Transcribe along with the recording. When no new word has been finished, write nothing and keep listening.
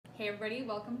Hey everybody,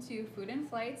 welcome to Food and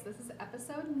Flights. This is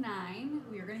episode 9.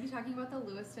 We are going to be talking about the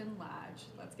Lewiston Lodge.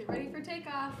 Let's get ready for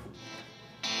takeoff.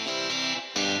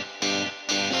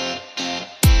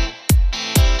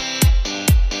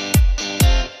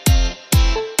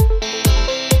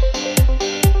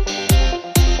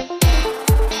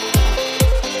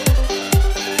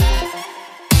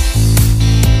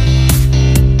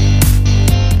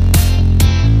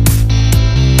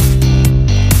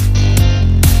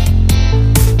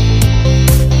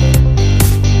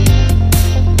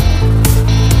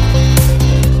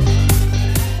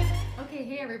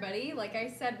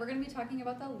 We're going to be talking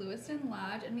about the Lewiston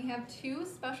Lodge, and we have two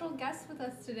special guests with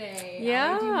us today.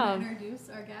 Yeah. Do you want to introduce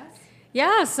our guests?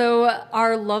 Yeah, so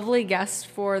our lovely guests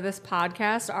for this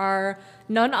podcast are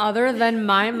none other than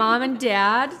my mom and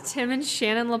dad, Tim and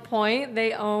Shannon LaPointe.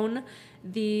 They own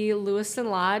the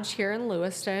Lewiston Lodge here in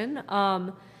Lewiston.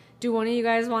 Do one of you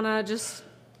guys want to just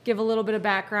give a little bit of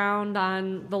background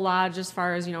on the lodge as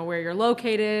far as, where you're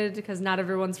located? Because not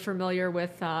everyone's familiar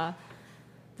with the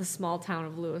small town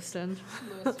of Lewiston.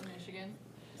 Lewiston, Michigan.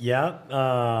 Yeah,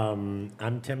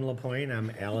 I'm Tim LaPointe.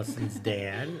 I'm Allison's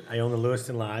dad. I own the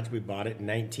Lewiston Lodge. We bought it in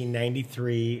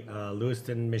 1993.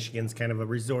 Lewiston, Michigan's kind of a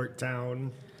resort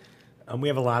town. We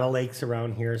have a lot of lakes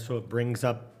around here, so it brings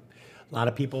up a lot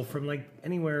of people from like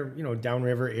anywhere,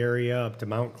 downriver area up to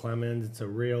Mount Clemens. It's a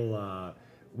real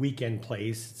weekend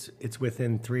place. It's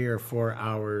within 3 or 4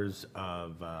 hours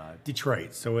of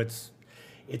Detroit, so it's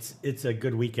a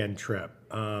good weekend trip.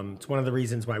 It's one of the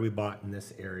reasons why we bought in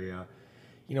this area.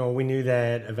 We knew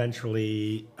that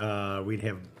eventually we'd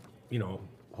have,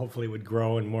 hopefully it would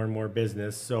grow and more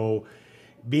business. So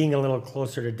being a little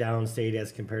closer to downstate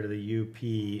as compared to the UP,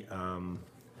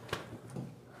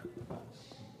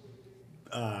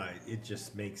 it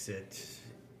just makes it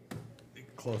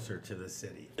closer to the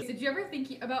city. Did you ever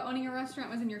think about owning a restaurant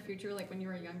was in your future, like when you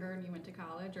were younger and you went to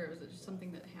college, or was it just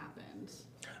something that happened?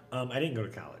 I didn't go to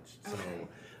college, so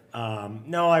Okay.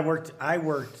 no. I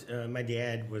worked. My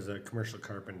dad was a commercial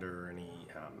carpenter, and he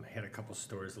had a couple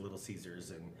stores, Little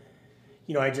Caesars,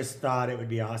 and I just thought it would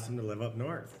be awesome to live up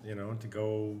north. To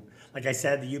go, like I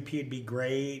said, the UP would be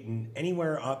great, and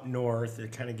anywhere up north,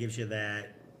 it kind of gives you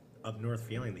that up north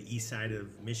feeling. The east side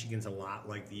of Michigan's a lot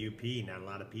like the UP. Not a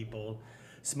lot of people,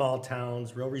 small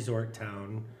towns, real resort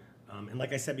town, and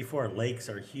like I said before, lakes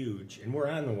are huge, and we're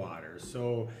on the water,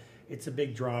 so. It's a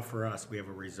big draw for us. We have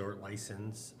a resort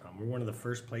license. We're one of the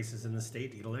first places in the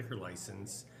state to get a liquor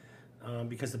license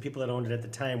because the people that owned it at the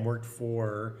time worked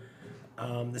for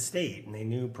the state, and they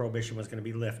knew Prohibition was going to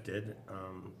be lifted.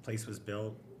 Place was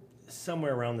built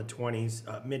somewhere around the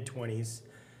 20s, mid-20s,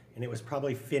 and it was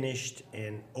probably finished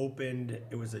and opened.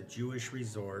 It was a Jewish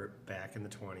resort back in the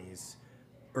 20s,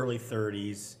 early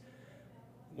 30s.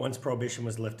 Once Prohibition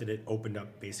was lifted, it opened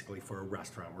up basically for a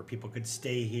restaurant where people could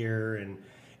stay here,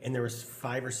 and there was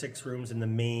 5 or 6 rooms in the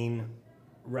main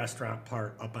restaurant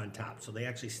part up on top. So they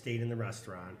actually stayed in the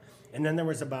restaurant. And then there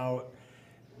was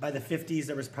by the 50s,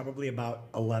 there was probably about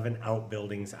 11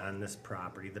 outbuildings on this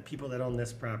property. The people that own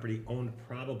this property owned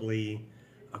probably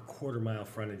a quarter-mile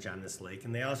frontage on this lake.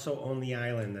 And they also own the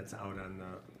island that's out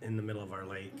in the middle of our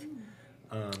lake.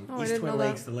 East Twin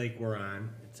Lakes, the lake we're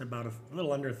on. It's about a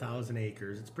little under 1,000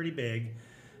 acres. It's pretty big.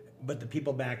 But the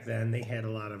people back then, they had a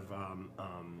lot of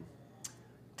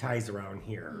ties around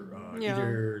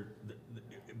here.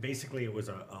 Basically it was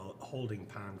a holding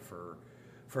pond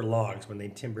for logs when they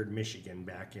timbered Michigan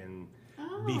back in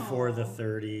before the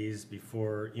 30s,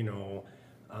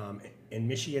 and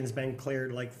Michigan's been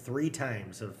cleared like 3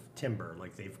 times of timber.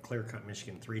 Like they've clear cut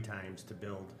Michigan 3 times to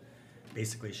build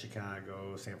basically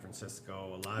Chicago, San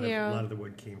Francisco. A lot of the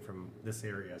wood came from this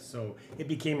area. So it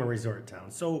became a resort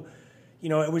town. So,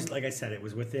 it was, like I said, it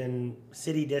was within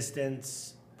city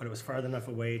distance, but it was far enough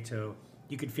away to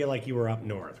you could feel like you were up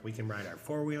north. We can ride our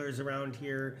 4-wheelers around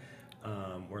here.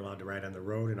 We're allowed to ride on the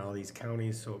road in all these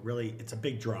counties, so it's a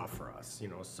big draw for us,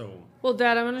 So. Well,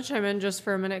 Dad, I'm going to chime in just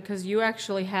for a minute because you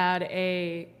actually had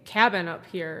a cabin up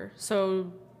here.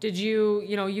 So did you,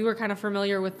 you were kind of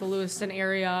familiar with the Lewiston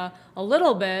area a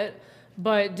little bit,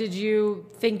 but did you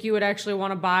think you would actually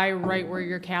want to buy right where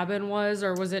your cabin was,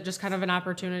 or was it just kind of an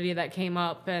opportunity that came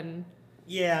up and...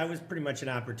 Yeah, it was pretty much an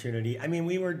opportunity. I mean,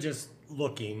 we were just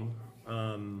looking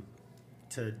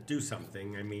to do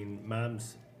something. I mean,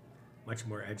 Mom's much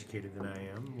more educated than I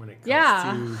am when it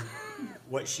comes to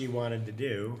what she wanted to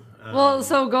do. Well,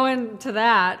 so going to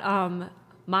that,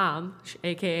 Mom,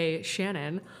 a.k.a.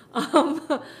 Shannon,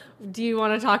 do you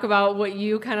want to talk about what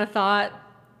you kind of thought,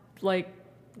 like,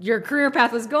 your career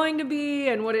path was going to be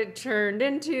and what it turned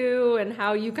into and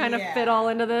how you kind of fit all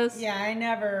into this? Yeah, I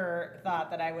never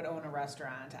thought that I would own a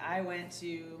restaurant. I went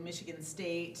to Michigan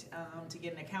State to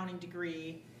get an accounting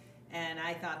degree, and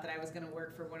I thought that I was going to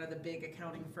work for one of the big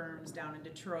accounting firms down in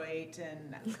Detroit.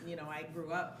 And, I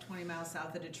grew up 20 miles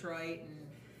south of Detroit. And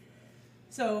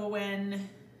so when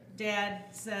Dad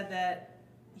said that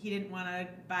he didn't want to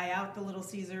buy out the Little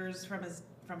Caesars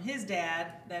from his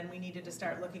dad, then we needed to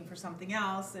start looking for something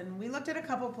else. And we looked at a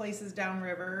couple places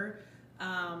downriver.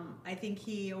 I think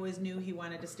he always knew he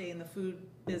wanted to stay in the food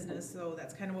business, so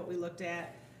that's kind of what we looked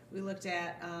at. We looked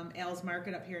at Al's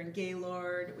Market up here in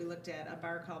Gaylord. We looked at a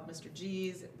bar called Mr.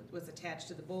 G's. It was attached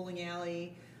to the bowling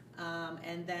alley.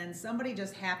 And then somebody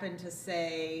just happened to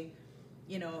say,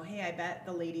 hey, I bet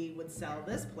the lady would sell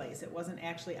this place. It wasn't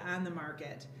actually on the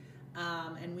market.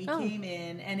 And we came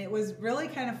in, and it was really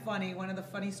kind of funny. One of the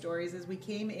funny stories is we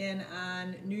came in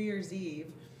on New Year's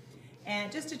Eve, and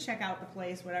just to check out the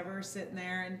place, whatever, sitting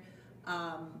there,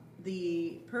 and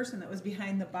the person that was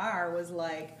behind the bar was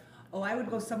like, oh, I would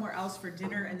go somewhere else for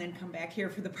dinner and then come back here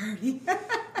for the party.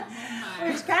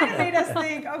 Which kind of made us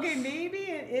think, okay, maybe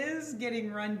it is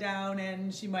getting run down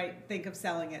and she might think of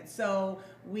selling it. So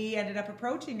we ended up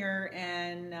approaching her,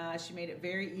 and she made it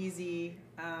very easy.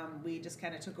 We just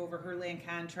kind of took over her land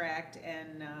contract,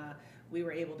 and we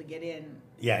were able to get in.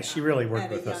 Yeah, she really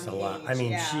worked with us a lot. I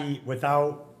mean, she,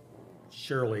 without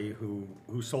Shirley, who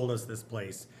sold us this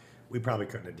place, we probably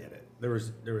couldn't have did it.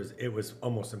 It was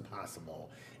almost impossible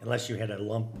unless you had a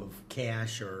lump of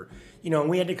cash or, and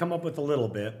we had to come up with a little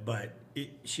bit, but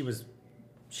she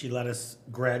let us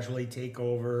gradually take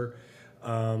over.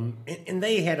 And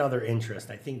they had other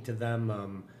interest. I think to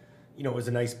them, it was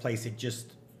a nice place. It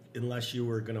just, unless you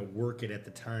were going to work it at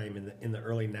the time in the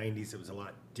early 90s, it was a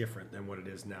lot different than what it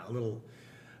is now. A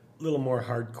little more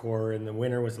hardcore, and the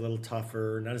winter was a little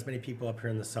tougher. Not as many people up here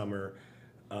in the summer.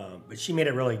 But she made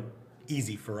it really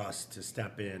easy for us to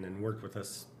step in and work with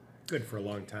us good for a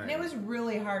long time. And it was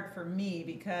really hard for me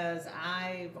because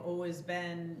I've always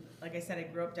been, like I said, I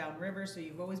grew up downriver, so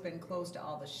you've always been close to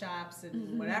all the shops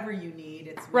and whatever you need.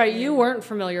 It's right. You weren't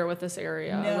familiar with this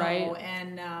area, right? No,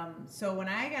 and so when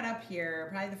I got up here,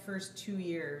 probably the first 2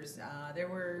 years, there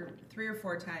were 3 or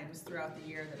 4 times throughout the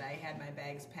year that I had my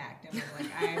bags packed and was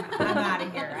like, I'm out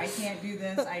of here. I can't do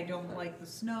this. I don't like the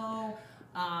snow.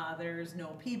 There's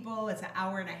no people. It's an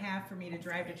hour and a half for me to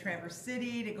drive to Traverse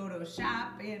City to go to a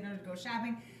shop, to go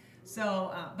shopping.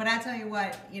 So, but I tell you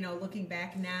what, looking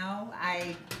back now,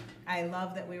 I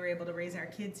love that we were able to raise our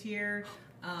kids here.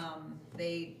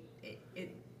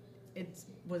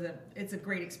 It's a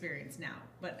great experience now.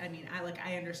 But I mean,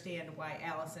 I understand why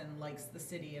Allison likes the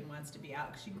city and wants to be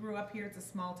out. She grew up here. It's a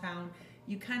small town.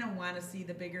 You kind of want to see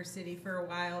the bigger city for a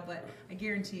while, but I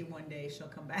guarantee you one day she'll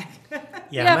come back.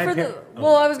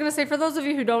 I was going to say, for those of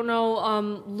you who don't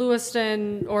know,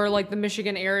 Lewiston or like the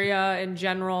Michigan area in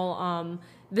general,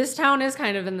 this town is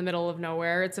kind of in the middle of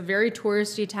nowhere. It's a very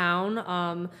touristy town.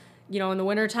 In the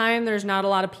wintertime, there's not a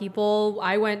lot of people.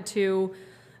 I went to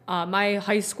my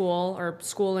high school, or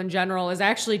school in general, is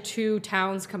actually 2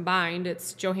 towns combined.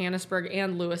 It's Johannesburg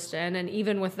and Lewiston, and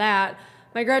even with that,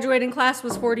 my graduating class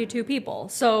was 42 people.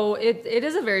 So it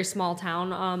is a very small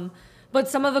town. But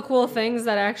some of the cool things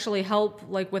that actually help,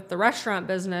 like with the restaurant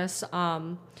business,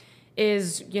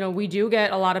 is, we do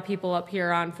get a lot of people up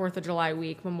here on 4th of July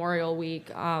week, Memorial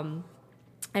week. And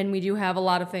we do have a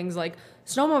lot of things like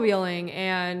snowmobiling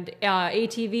and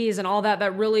ATVs and all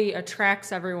that really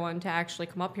attracts everyone to actually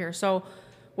come up here. So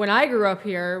when I grew up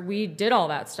here, we did all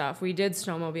that stuff. We did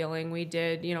snowmobiling. We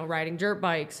did, riding dirt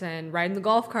bikes and riding the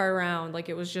golf cart around. Like,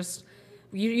 it was just,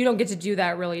 you don't get to do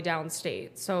that really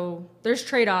downstate. So there's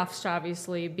trade-offs to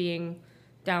obviously being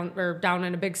down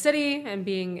in a big city and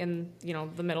being in,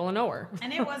 the middle of nowhere.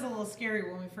 And it was a little scary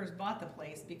when we first bought the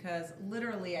place because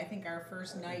literally, I think our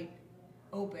first night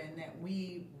open that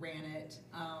we ran it,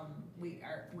 we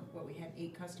had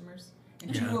 8 customers.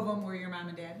 And 2 of them were your mom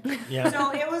and dad. Yeah.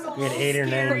 So it was a little scary. We had 8 or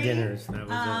 9 dinners. That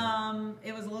was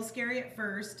it was a little scary at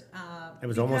first. It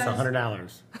was almost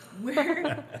 $100.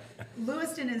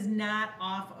 Lewiston is not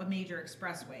off a major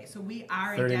expressway, so we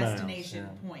are a destination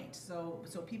point. So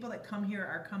people that come here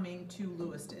are coming to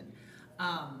Lewiston.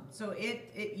 So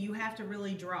you have to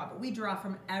really draw, but we draw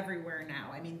from everywhere now.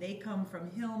 I mean, they come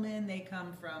from Hillman, they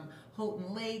come from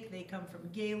Houghton Lake, they come from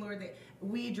Gaylord.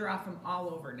 We draw from all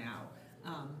over now.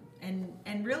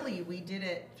 And really, we did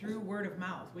it through word of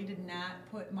mouth. We did not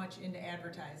put much into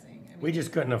advertising. I mean, we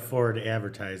just couldn't afford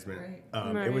advertisement.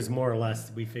 Right. It was more or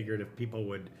less, we figured if people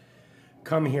would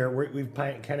come here, we've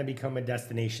kind of become a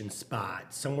destination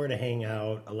spot, somewhere to hang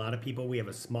out. A lot of people, we have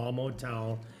a small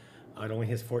motel It only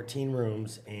has 14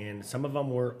 rooms, and some of them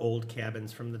were old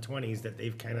cabins from the 20s that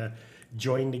they've kind of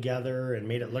joined together and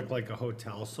made it look like a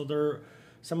hotel. So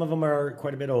some of them are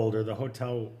quite a bit older. The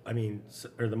hotel,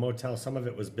 or the motel, some of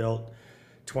it was built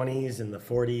 20s and the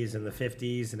 40s and the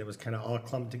 50s, and it was kind of all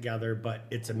clumped together. But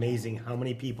it's amazing how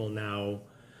many people now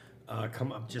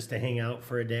come up just to hang out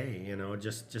for a day,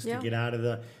 just to get out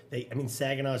of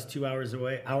Saginaw's 2 hours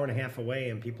away, hour and a half away,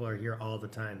 and people are here all the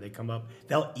time. They come up,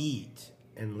 they'll eat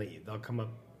and leave. They'll come up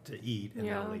to eat and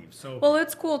they'll leave. So well,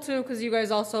 it's cool too because you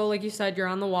guys also, like you said, you're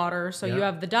on the water, so you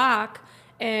have the dock,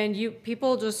 and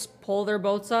people just pull their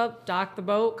boats up, dock the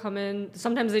boat, come in.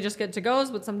 Sometimes they just get to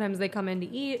goes, but sometimes they come in to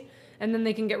eat, and then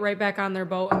they can get right back on their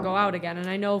boat and go out again. And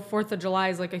I know 4th of July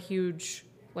is like a huge.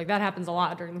 Like, that happens a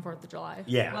lot during the 4th of July.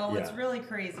 Yeah. Well, what's really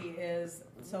crazy is,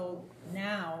 so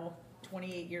now,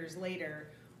 28 years later,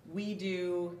 we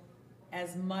do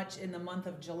as much in the month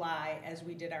of July as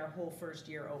we did our whole first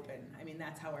year open. I mean,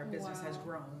 that's how our business has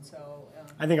grown. So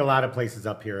I think a lot of places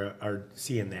up here are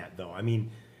seeing that, though. I mean,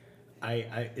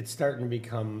 it's starting to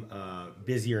become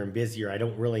busier and busier. I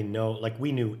don't really know. Like,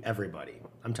 we knew everybody.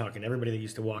 I'm talking everybody that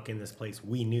used to walk in this place,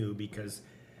 we knew because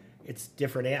it's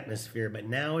different atmosphere, but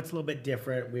now it's a little bit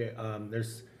different. We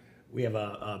have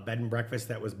a bed and breakfast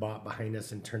that was bought behind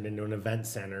us and turned into an event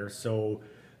center. So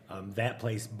that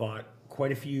place bought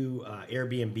quite a few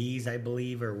Airbnbs, I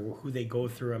believe, or who they go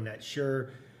through, I'm not sure.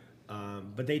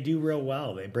 But they do real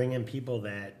well. They bring in people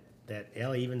that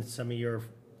Allie, even some of your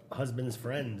husband's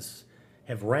friends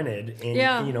have rented, and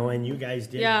and you guys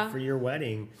did for your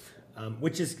wedding.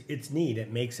 Which it's neat.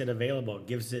 It makes it available. It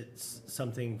gives it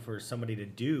something for somebody to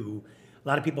do. A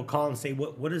lot of people call and say,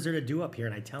 "What is there to do up here?"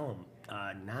 And I tell them,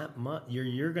 "Not much.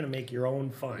 You're going to make your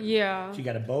own fun. Yeah. If you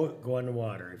got a boat, go on the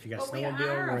water. If you got snowmobile,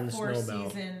 we're in the snowbelt. We are a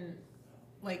 4-season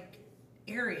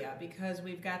area because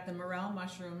we've got the morel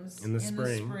mushrooms in the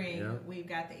spring. Yeah. We've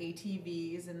got the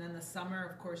ATVs, and then the summer,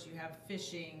 of course, you have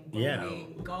fishing,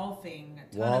 boating, golfing,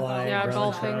 a ton walleye,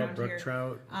 golfing, brook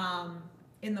trout.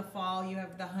 In the fall, you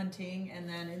have the hunting, and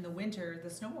then in the winter, the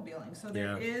snowmobiling. So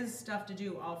there is stuff to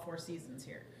do all 4 seasons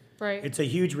here. Right. It's a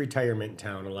huge retirement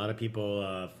town. A lot of people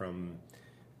from,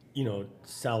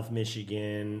 South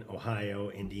Michigan, Ohio,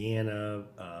 Indiana,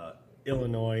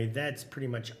 Illinois. That's pretty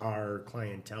much our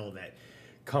clientele that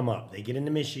come up. They get into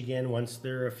Michigan. Once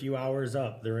they're a few hours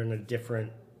up, they're in a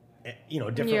different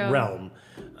realm.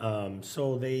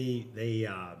 So they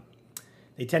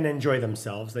tend to enjoy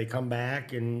themselves. They come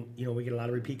back, and we get a lot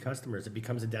of repeat customers. It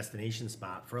becomes a destination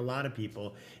spot for a lot of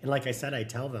people. And like I said, I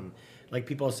tell them, like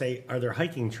people say, are there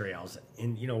hiking trails?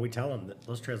 And we tell them that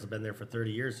those trails have been there for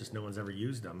 30 years, just no one's ever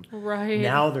used them. Right.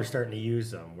 Now they're starting to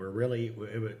use them.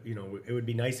 It would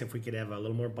be nice if we could have a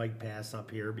little more bike paths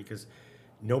up here because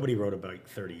nobody rode a bike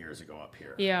 30 years ago up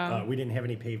here. Yeah. We didn't have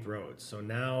any paved roads, so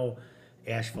now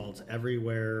asphalt's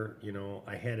everywhere.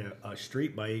 I had a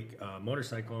street bike,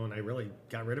 motorcycle, and I really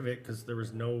got rid of it because there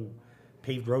was no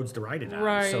paved roads to ride it on.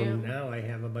 Right. So now I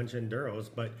have a bunch of enduros,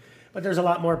 but there's a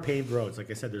lot more paved roads. Like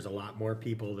I said, there's a lot more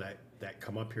people that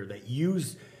come up here that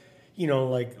use,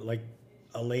 like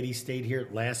a lady stayed here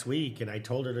last week, and I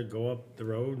told her to go up the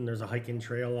road, and there's a hiking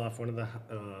trail off one of the,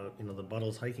 the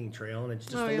Buttles hiking trail, and it's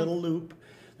just a little loop.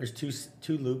 There's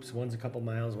two loops. One's a couple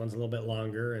miles, one's a little bit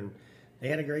longer, and they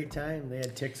had a great time. They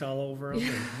had ticks all over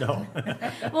them. No.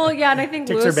 Well, yeah, and I think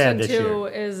Ticks are bad Lewiston this too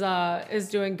is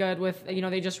doing good with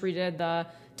they just redid the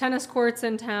tennis courts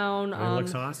in town. It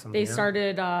looks awesome. They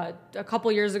started a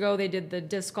couple years ago. They did the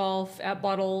disc golf at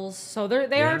Buttles, so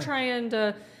they are trying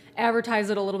to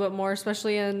advertise it a little bit more,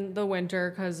 especially in the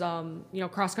winter because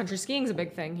cross country skiing is a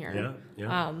big thing here.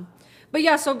 Yeah. But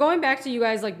yeah, so going back to you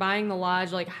guys buying the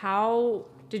lodge, how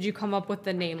did you come up with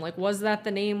the name? Was that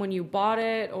the name when you bought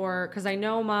it, or because I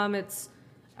know, Mom,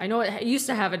 I know it used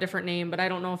to have a different name, but I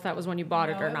don't know if that was when you bought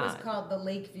it or not. It was called the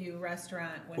Lakeview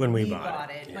Restaurant when we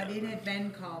bought it, but it had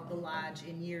been called the Lodge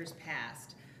in years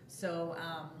past. So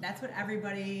that's what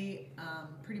everybody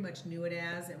pretty much knew it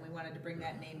as, and we wanted to bring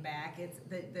that name back. It's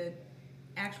the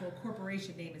actual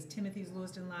corporation name is Timothy's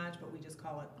Lewiston Lodge, but we just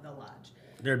call it the Lodge.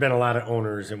 There had been a lot of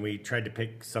owners, and we tried to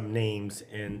pick some names,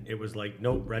 and it was like,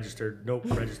 nope, registered, nope,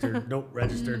 registered, nope,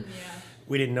 registered. Yeah.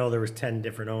 We didn't know there was 10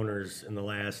 different owners in the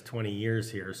last 20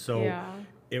 years here, so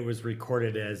it was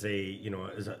recorded as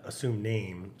an assumed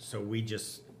name. So we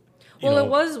just it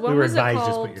was what was it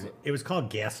called? It was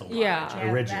called Gassel Lodge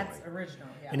originally. That's original.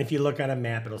 Yeah. And if you look on a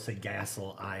map, it'll say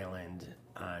Gassel Island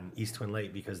on East Twin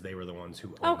Lake because they were the ones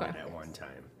who owned it at one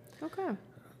time. Okay.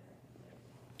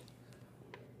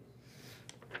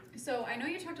 So I know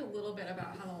you talked a little bit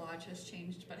about how the lodge has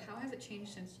changed, but how has it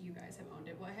changed since you guys have owned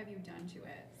it? What have you done to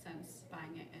it since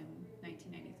buying it in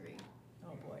 1993?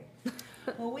 Oh boy.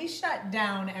 Well, we shut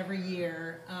down every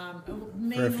year,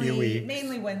 For a few weeks.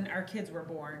 mainly when our kids were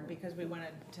born, because we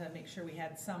wanted to make sure we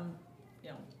had some,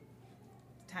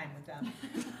 time with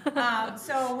them.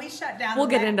 So we shut down. We'll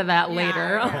get into that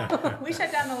later. Yeah. We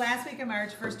shut down the last week of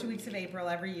March, first 2 weeks of April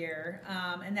every year,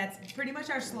 and that's pretty much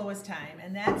our slowest time.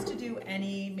 And that's to do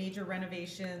any major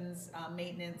renovations,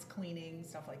 maintenance, cleaning,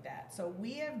 stuff like that. So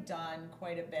we have done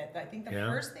quite a bit. I think the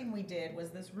first thing we did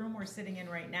was this room we're sitting in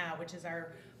right now, which is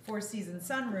our four-season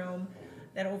sunroom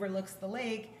that overlooks the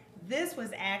lake. This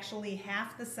was actually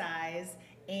half the size.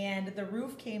 And the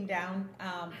roof came down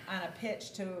on a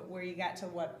pitch to where you got to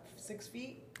 6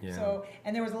 feet. Yeah. So,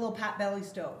 and there was a little potbelly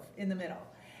stove in the middle,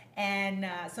 and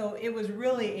so it was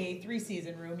really a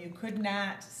three-season room. You could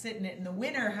not sit in it in the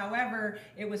winter. However,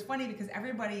 it was funny because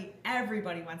everybody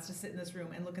wants to sit in this room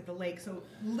and look at the lake. So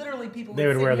literally, people They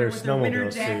would sit wear here their with their winter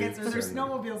snowmobile jackets or suits their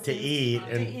and snowmobile suits to eat,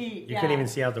 and eat. you couldn't even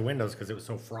see out the windows because it was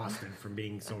so frosted from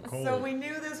being so cold. So we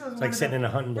knew this was one like of sitting in the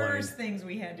a hunting blind. first things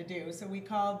we had to do. So we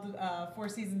called Four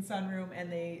Season Sunroom, and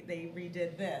they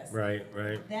redid this. Right.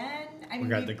 Then We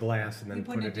got the glass and we then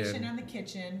put put an it addition in. on the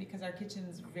kitchen because our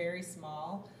kitchen's very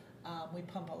small. We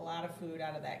pump a lot of food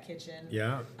out of that kitchen.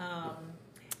 Yeah.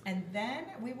 And then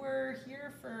we were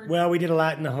here for. Well, we did a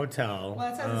lot in the hotel. Well,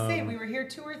 that's what I was saying. We were here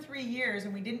 2 or 3 years,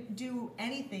 and we didn't do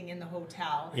anything in the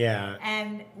hotel. Yeah.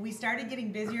 And we started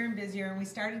getting busier and busier, and we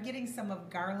started getting some of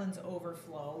Garland's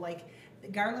overflow. Like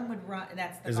Garland would run.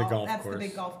 That's the There's a golf That's course. the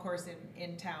big golf course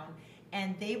in town.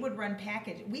 And they would run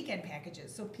weekend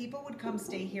packages. So people would come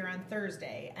stay here on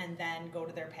Thursday and then go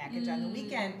to their package on the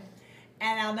weekend.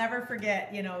 And I'll never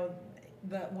forget,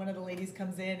 one of the ladies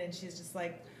comes in and she's just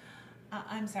like,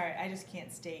 I'm sorry, I just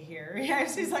can't stay here.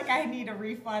 She's like, I need a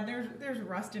refund. There's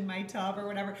rust in my tub or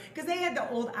whatever. Because they had the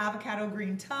old avocado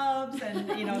green tubs,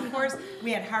 and of course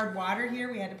we had hard water here.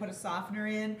 We had to put a softener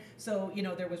in, so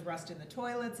there was rust in the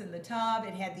toilets, in the tub.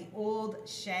 It had the old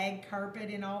shag carpet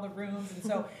in all the rooms, and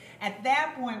so at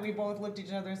that point we both looked at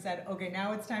each other and said, okay,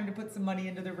 now it's time to put some money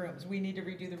into the rooms. We need to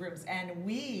redo the rooms, and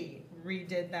we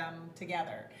redid them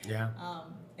together. Yeah.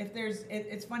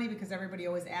 It's funny because everybody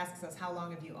always asks us, how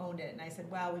long have you owned it? And I said,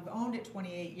 well, we've owned it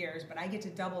 28 years, but I get to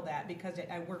double that because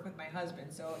I work with my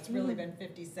husband, so it's really been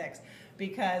 56.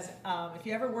 Because if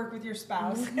you ever work with your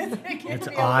spouse, it can It's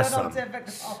be awesome. a little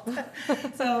difficult.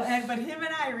 But him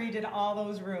and I redid all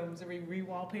those rooms, and we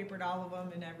re-wallpapered all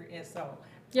of them, so.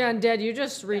 Yeah, and Dad, you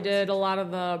just redid a lot of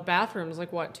the bathrooms,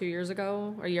 like 2 years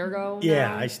ago, a year ago? Yeah,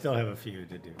 now? I still have a few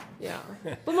to do. Yeah,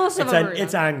 but most of them are.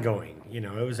 It's ongoing.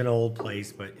 It was an old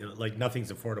place, but like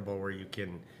nothing's affordable where you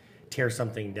can tear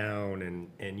something down,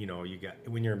 and you got,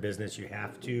 when you're in business, you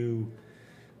have to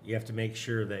make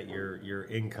sure that your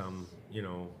income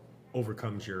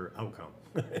overcomes your outcome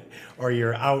or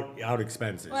your out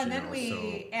expenses. Well, and then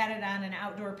we added on an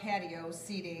outdoor patio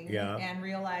seating, and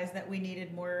realized that we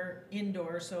needed more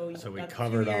indoor. So we a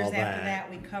covered few years all after that.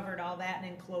 we covered all that and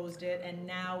then closed it. And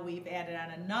now we've added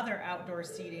on another outdoor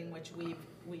seating, which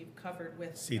we've covered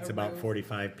with seats a about roof.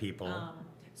 45 people.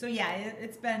 So yeah,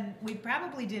 it's been. We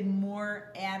probably did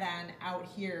more add-on out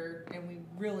here, and we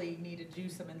really need to do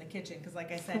some in the kitchen because,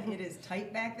 like I said, it is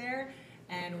tight back there.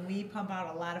 And we pump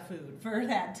out a lot of food for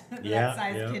that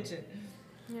size kitchen.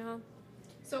 Yeah.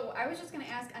 So I was just going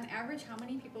to ask, on average, how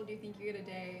many people do you think you get a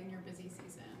day in your busy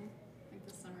season, like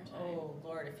the summertime? Oh,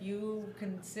 Lord, if you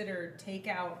consider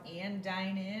takeout and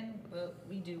dine-in,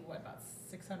 we do, about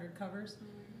 600 covers?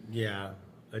 Yeah,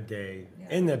 a day.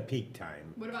 Yeah. In the peak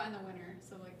time. What about in the winter?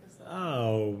 So like this.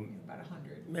 Oh, About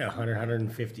 100. yeah, 100,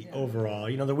 150 Yeah.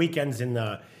 overall. The weekends in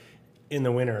the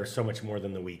winter are so much more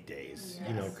than the weekdays,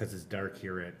 Yes. because it's dark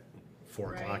here at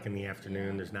 4 Right. o'clock in the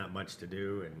afternoon. Yeah. There's not much to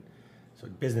do, and so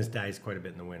business dies quite a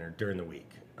bit in the winter during the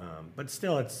week. But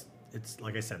still, it's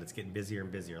like I said, it's getting busier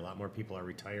and busier. A lot more people are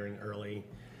retiring early.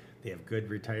 They have good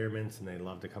retirements, and they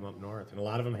love to come up north. And a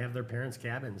lot of them have their parents'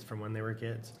 cabins from when they were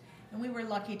kids. And we were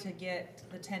lucky to get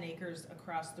the 10 acres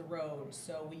across the road,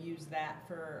 so we use that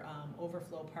for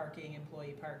overflow parking,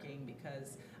 employee parking,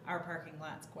 because our parking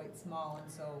lot's quite small, and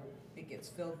so it gets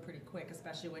filled pretty quick,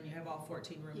 especially when you have all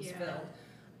 14 rooms Yeah. filled.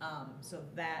 So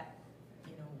that,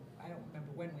 I don't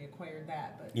remember when we acquired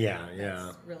that, but Yeah.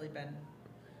 that's really been.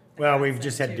 the Well, we've concept,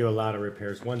 just had to too. do a lot of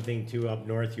repairs. One thing too, up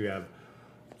north, you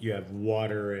have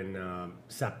water and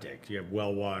septic. You have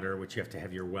well water, which you have to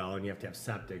have your well, and you have to have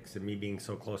septics. And me being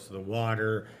so close to the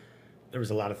water, there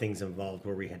was a lot of things involved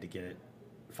where we had to get it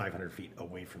 500 feet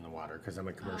away from the water because I'm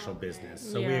a commercial Okay. business.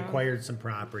 So we Yeah. acquired some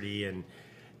property and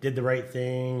did the right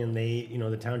thing. And they,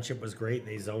 the township was great.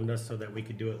 They zoned us so that we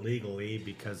could do it legally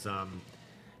because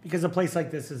because a place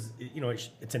like this is,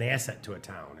 it's an asset to a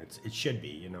town. It should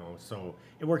be, so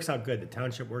it works out good. The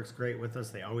township works great with us.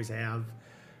 They always have.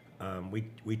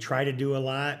 We try to do a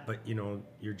lot, but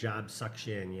your job sucks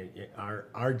you in.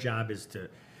 Our job is to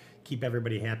keep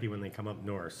everybody happy when they come up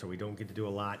north. So we don't get to do a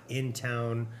lot in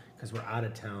town because we're out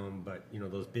of town. But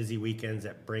those busy weekends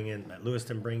that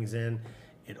Lewiston brings in,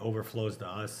 it overflows to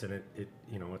us, and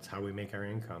it's how we make our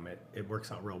income. It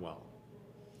works out real well.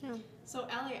 Yeah. So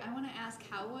Ellie, I want to ask,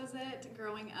 how was it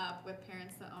growing up with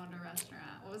parents that owned a restaurant?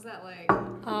 What was that like?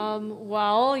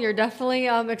 Well, you're definitely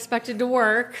expected to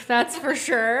work, that's for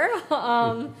sure.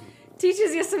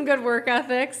 Teaches you some good work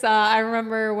ethics. I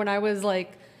remember when I was I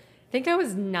think I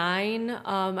was 9,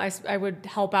 I would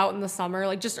help out in the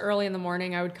summer, just early in the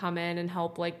morning. I would come in and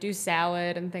help do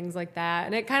salad and things like that.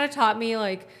 And it kind of taught me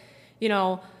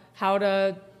how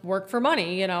to work for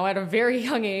money, at a very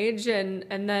young age.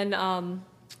 And then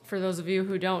for those of you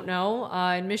who don't know,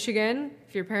 in Michigan,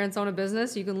 if your parents own a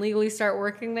business, you can legally start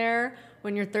working there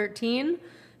when you're 13.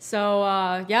 So,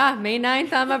 May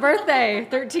 9th on my birthday,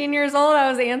 13 years old, I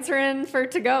was answering for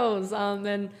to-goes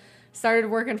and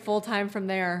started working full-time from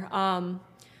there.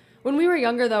 When we were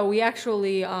younger, though, we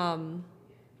actually,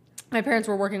 my parents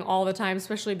were working all the time,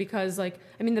 especially because,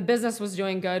 the business was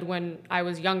doing good when I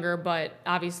was younger, but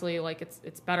obviously,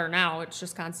 it's better now. It's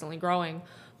just constantly growing.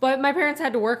 But my parents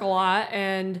had to work a lot,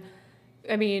 and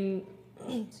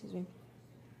excuse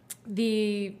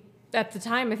me. At the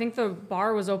time, I think the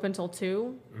bar was open till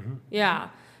 2. Mm-hmm. Yeah.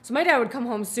 So my dad would come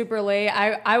home super late.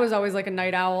 I was always a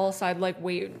night owl, so I'd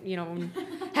wait,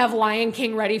 have Lion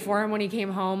King ready for him when he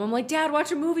came home. I'm like, Dad,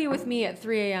 watch a movie with me at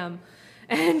 3 a.m.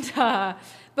 And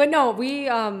but no, we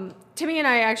Timmy and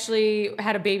I actually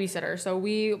had a babysitter, so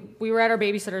we were at our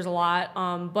babysitters a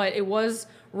lot. But it was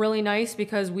really nice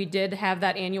because we did have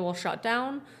that annual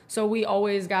shutdown, so we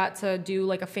always got to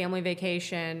do a family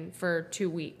vacation for 2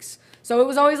 weeks. So it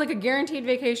was always a guaranteed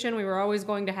vacation we were always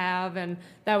going to have, and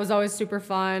that was always super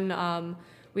fun.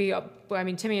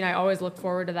 Timmy and I always looked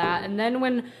forward to that. And then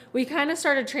when we kind of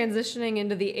started transitioning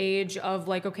into the age of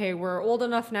okay, we're old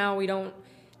enough now, we don't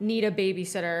need a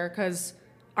babysitter, because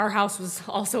our house was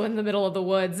also in the middle of the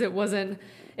woods. It wasn't,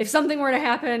 if something were to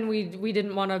happen, we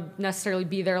didn't want to necessarily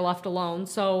be there left alone.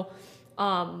 So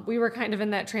we were kind of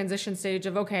in that transition stage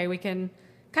of, okay, we can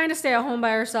kind of stay at home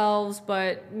by ourselves,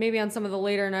 but maybe on some of the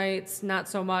later nights, not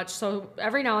so much. So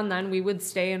every now and then we would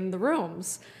stay in the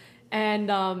rooms. And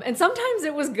sometimes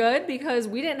it was good because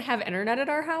we didn't have internet at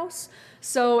our house.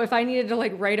 So if I needed to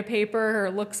write a paper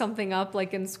or look something up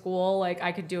in school,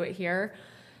 I could do it here.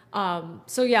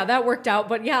 So yeah, that worked out.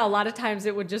 But yeah, a lot of times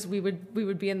it would just, we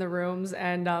would be in the rooms,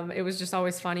 and it was just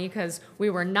always funny because we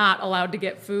were not allowed to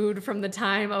get food from the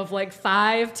time of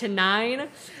 5 to 9.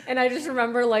 And I just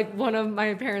remember one of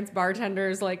my parents'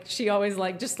 bartenders, she always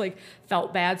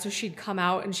felt bad. So she'd come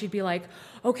out and she'd be like,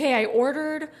 okay, I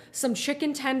ordered some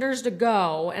chicken tenders to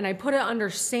go and I put it under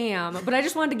Sam, but I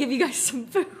just wanted to give you guys some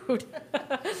food.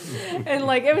 And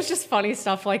it was just funny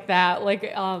stuff like that.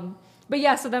 But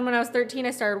yeah, so then when I was 13,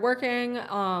 I started working.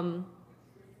 And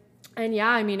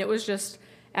yeah, it was just,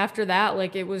 after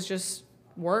that, it was just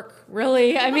work,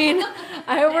 really. I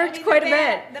worked quite a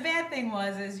bit. The bad thing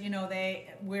is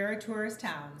we're a tourist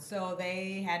town, so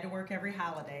they had to work every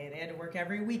holiday. They had to work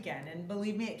every weekend. And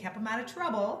believe me, it kept them out of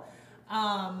trouble.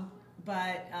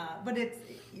 But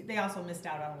they also missed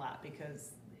out on a lot because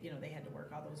they had to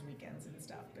work all those weekends and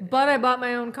stuff. But I bought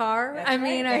my own car. Right.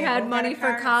 I had money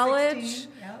for college.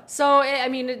 Yep. So,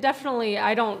 it definitely,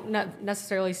 I don't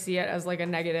necessarily see it as a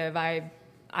negative.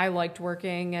 I liked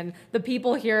working, and the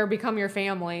people here become your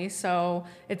family. So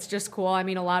it's just cool. A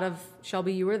lot of,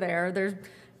 Shelby, you were there. There's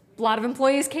a lot of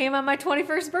employees came on my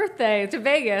 21st birthday to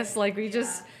Vegas.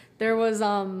 There was,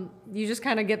 you just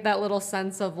kind of get that little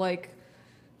sense of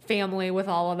family with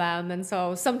all of them. And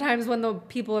so sometimes when the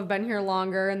people have been here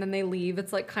longer and then they leave,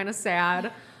 it's kind of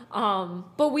sad.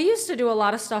 But we used to do a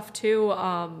lot of stuff too.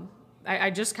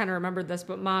 I just kind of remembered this,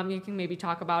 but Mom, you can maybe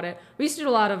talk about it. We used to do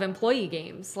a lot of employee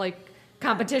games,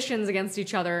 competitions against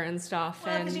each other and stuff.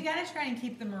 Well, because you got to try and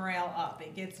keep the morale up.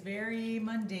 It gets very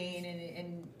mundane,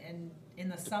 and in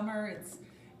the summer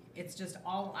it's just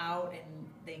all out and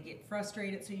they get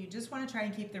frustrated, so you just want to try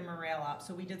and keep their morale up.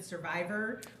 So we did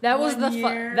Survivor. That was the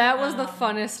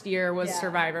funnest year was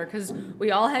Survivor, because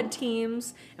we all had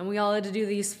teams and we all had to do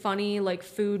these funny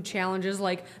food challenges.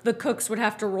 The cooks would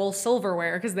have to roll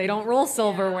silverware because they don't roll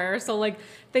silverware. So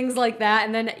things like that.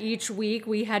 And then each week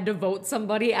we had to vote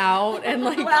somebody out, and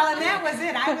well, and that was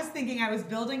it. I was thinking I was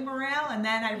building morale, and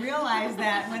then I realized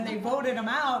that when they voted them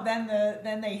out,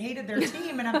 then they hated their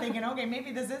team, and I'm thinking, okay,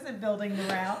 maybe this isn't building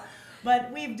morale.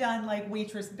 But we've done like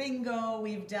waitress bingo.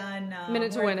 We've done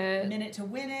Minute to Win It. Minute to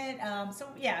Win It. So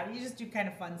yeah, you just do kind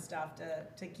of fun stuff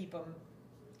to keep them.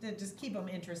 To just keep them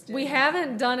interested. We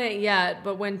haven't done it yet,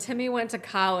 but when Timmy went to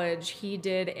college, he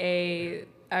did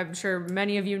I'm sure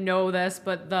many of you know this,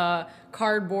 but the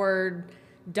cardboard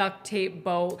duct tape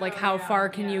boat, like how far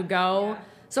can you go? Yeah.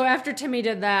 So after Timmy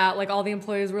did that, like all the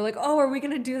employees were like, "Oh, are we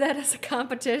going to do that as a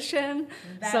competition?"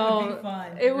 That so would be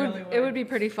fun. It would be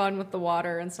pretty fun with the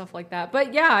water and stuff like that.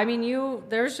 But yeah, I mean,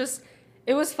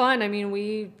 it was fun. I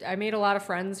mean, I made a lot of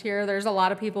friends here. There's a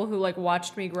lot of people who like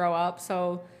watched me grow up,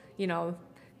 so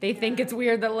they think it's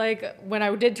weird that like when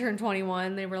I did turn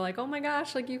 21, they were like, "Oh my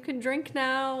gosh, like you can drink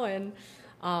now," and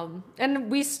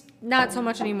we not so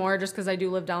much anymore just because I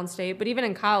do live downstate. But even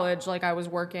in college, like I was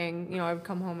working, I would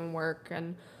come home and work,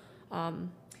 and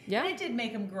yeah. And it did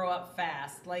make them grow up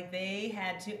fast. Like they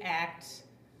had to act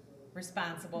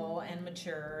responsible and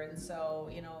mature, and so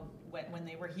when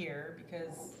they were here,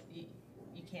 because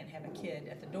you can't have a kid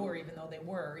at the door even though they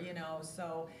were,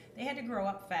 so they had to grow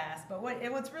up fast. But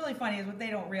what's really funny is what they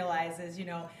don't realize is,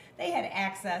 they had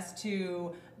access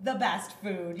to the best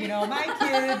food. My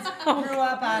kids grew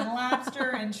up on lobster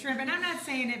and shrimp, and I'm not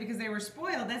saying it because they were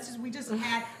spoiled. That's just,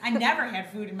 I never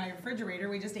had food in my refrigerator.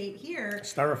 We just ate here.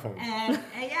 Styrofoam. And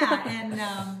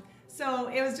so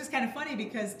it was just kind of funny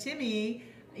because Timmy,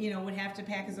 would have to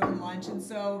pack his own lunch, and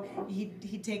so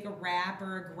he'd take a wrap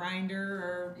or a grinder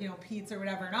or pizza or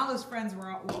whatever, and all his friends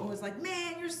were always like,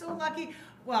 "Man, you're so lucky."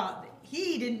 Well,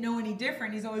 he didn't know any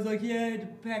different. He's always like, "Yeah, I had to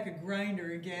pack a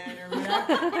grinder again," or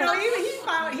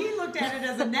whatever. He looked at it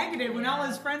as a negative when all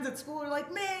his friends at school were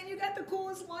like, "Man, you got the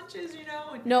coolest lunches,"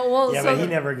 And, No, well, yeah, but he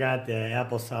never got the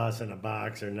applesauce in a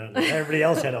box or nothing. Everybody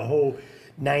else had a whole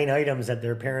 9 items that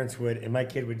their parents would, and my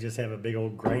kid would just have a big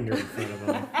old grinder in front of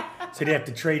him. So he'd have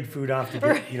to trade food off to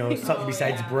get, something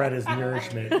besides bread as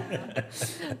nourishment.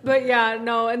 But yeah,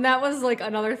 no, and that was like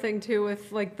another thing too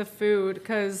with like the food,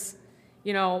 because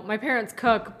my parents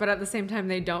cook, but at the same time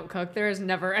they don't cook. There is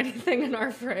never anything in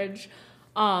our fridge.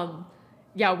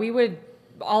 Yeah,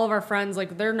 all of our friends,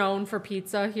 like they're known for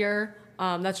pizza here.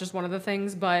 That's just one of the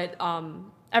things, but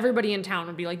everybody in town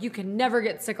would be like, "You can never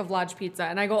get sick of Lodge pizza,"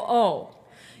 and I go, "Oh,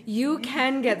 you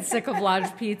can get sick of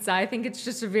Lodge pizza." I think it's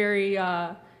just a very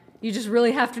you just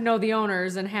really have to know the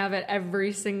owners and have it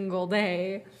every single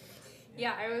day.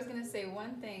 Yeah, I was gonna say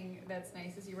one thing that's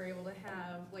nice is you were able to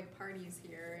have like parties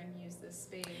here and use this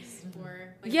space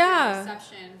for like your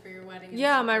reception for your wedding.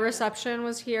 Yeah, my reception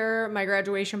was here. My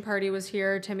graduation party was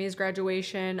here. Timmy's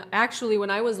graduation. Actually,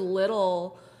 when I was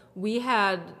little, we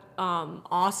had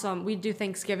we do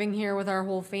Thanksgiving here with our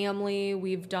whole family.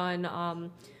 We've done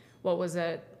what was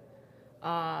it?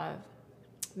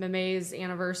 Mame's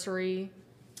anniversary.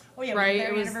 Oh yeah, right? We did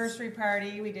our anniversary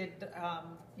party. We did,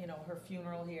 her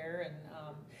funeral here,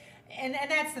 and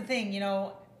that's the thing.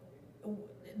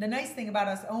 The nice thing about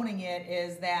us owning it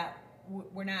is that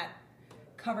we're not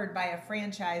covered by a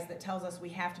franchise that tells us we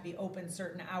have to be open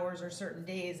certain hours or certain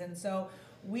days, and so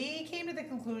we came to the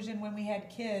conclusion when we had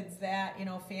kids that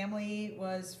family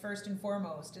was first and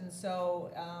foremost, and so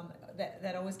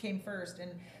that always came first.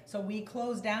 And so we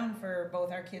closed down for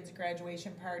both our kids'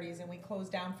 graduation parties, and we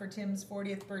closed down for Tim's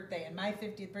 40th birthday and my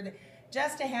 50th birthday,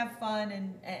 just to have fun.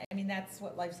 And I mean, that's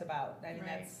what life's about. I mean,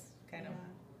 that's kind of.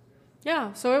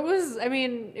 Yeah, so it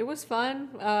was fun.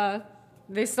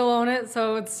 They still own it,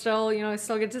 so it's still, I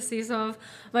still get to see some of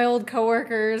my old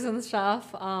coworkers and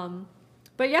stuff.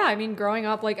 But yeah, I mean, growing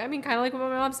up, kind of like what my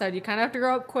mom said, you kind of have to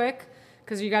grow up quick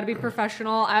because you got to be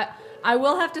professional. I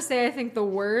will have to say, I think the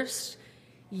worst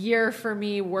year for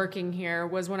me working here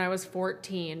was when I was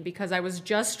 14, because I was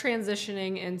just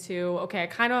transitioning into, okay,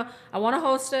 I want to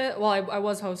host it. Well, I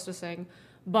was hostessing,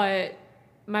 but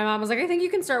my mom was like, "I think you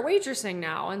can start waitressing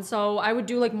now." And so I would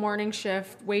do like morning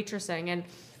shift waitressing, and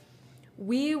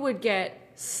we would get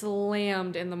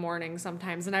slammed in the morning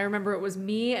sometimes. And I remember it was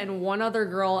me and one other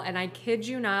girl, and I kid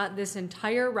you not, this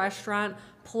entire restaurant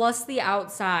plus the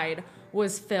outside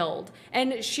was filled.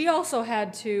 And she also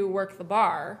had to work the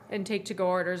bar and take to-go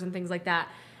orders and things like that.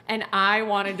 And I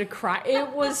wanted to cry. It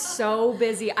was so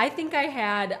busy. I think I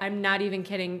had, I'm not even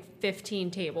kidding,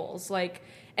 15 tables.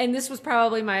 And this was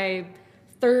probably my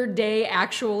third day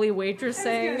actually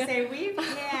waitressing. I was going to say, we've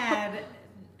had,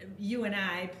 you and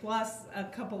I, plus a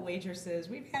couple waitresses,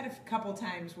 we've had a couple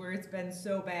times where it's been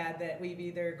so bad that we've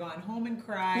either gone home and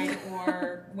cried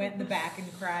or went in the back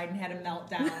and cried and had a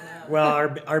meltdown.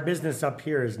 Well, our business up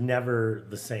here is never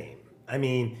the same. I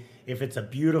mean, if it's a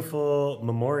beautiful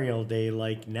Memorial Day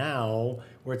like now,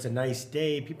 where it's a nice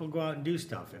day, people go out and do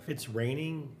stuff. If it's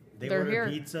raining, they order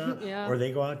pizza or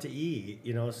they go out to eat,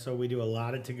 so we do a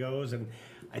lot of to-goes. And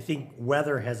I think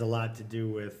weather has a lot to do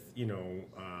with,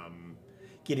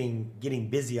 getting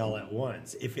busy all at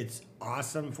once. If it's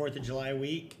awesome 4th of July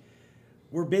week,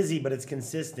 we're busy, but it's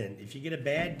consistent. If you get a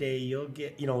bad day, you'll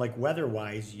get, like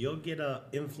weather-wise, you'll get a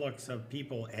influx of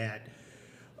people at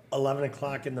 11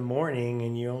 o'clock in the morning,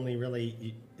 and you only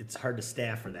really, it's hard to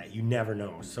staff for that. You never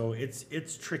know. So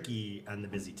it's tricky on the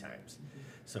busy times.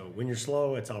 So when you're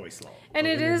slow, it's always slow. And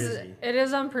it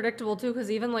is unpredictable too, because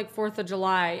even like 4th of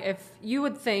July, if you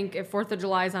would think if 4th of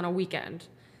July is on a weekend,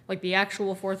 like the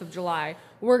actual 4th of July,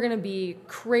 we're going to be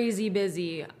crazy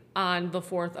busy on the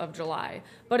 4th of July.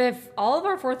 But if all of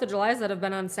our 4th of Julys that have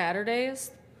been on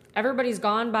Saturdays, everybody's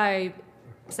gone by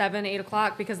 7, 8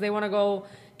 o'clock because they want to go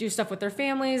do stuff with their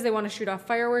families. They want to shoot off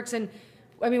fireworks. And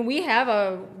I mean,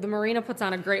 the marina puts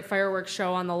on a great fireworks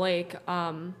show on the lake.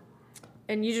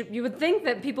 And you would think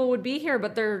that people would be here,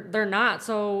 but they're not.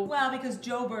 So because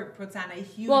Joburg puts on a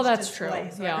huge that's display,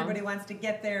 true. so everybody wants to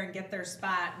get there and get their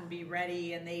spot and be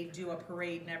ready, and they do a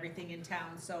parade and everything in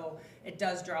town. So it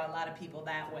does draw a lot of people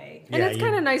that way. And it's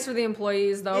kind of nice for the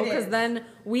employees though, because then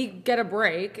we get a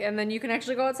break, and then you can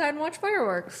actually go outside and watch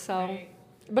fireworks. So, right.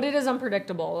 But it is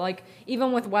unpredictable. Like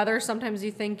even with weather, sometimes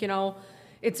you think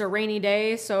it's a rainy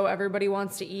day, so everybody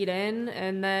wants to eat in,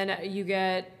 and then you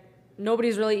get.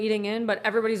 Nobody's really eating in, but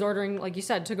everybody's ordering, like you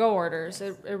said, to-go orders.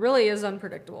 It really is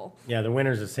unpredictable. Yeah, the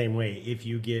winter's the same way. If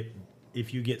you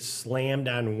get slammed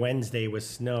on Wednesday with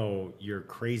snow, you're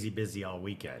crazy busy all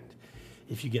weekend.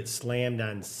 If you get slammed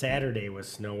on Saturday with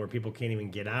snow where people can't even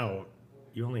get out,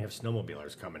 you only have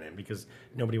snowmobilers coming in because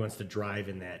nobody wants to drive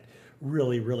in that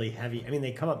really, really heavy. I mean,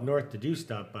 they come up north to do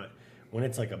stuff, but when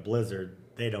it's like a blizzard,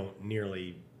 they don't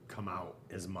nearly come out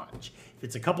as much. If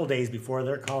it's a couple days before,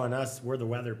 they're calling us, we're the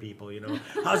weather people,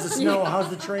 how's the snow, how's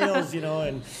the trails,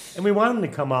 and we want them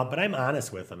to come up, but I'm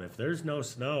honest with them. If there's no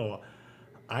snow,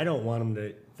 I don't want them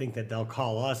to think that they'll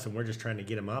call us and we're just trying to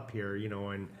get them up here,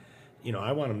 and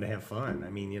I want them to have fun. I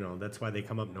mean, that's why they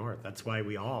come up north. That's why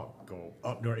we all go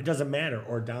up north. It doesn't matter,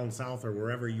 or down south, or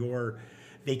wherever your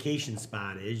vacation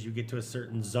spot is. You get to a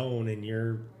certain zone and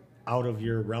you're out of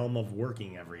your realm of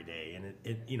working every day, and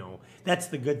it that's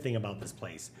the good thing about this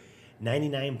place.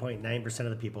 99.9% of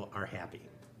the people are happy.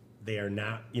 They are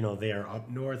not, they are up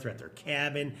north, they're at their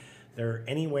cabin, they're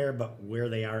anywhere but where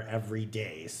they are every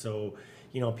day. So,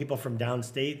 people from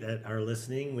downstate that are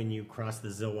listening, when you cross the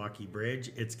Zilwaukee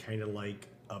Bridge, it's kind of like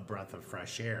a breath of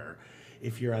fresh air.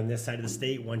 If you're on this side of the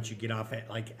state, once you get off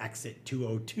at like exit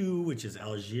 202, which is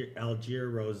Algier,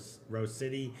 Rose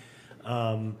City,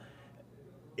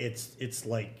 it's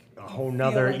like a whole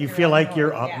nother, you feel like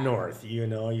you're up north,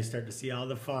 you start to see all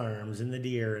the farms and the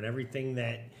deer and everything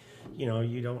that,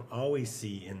 you don't always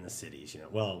see in the cities,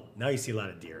 Well, now you see a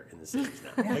lot of deer in the cities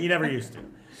now, but you never used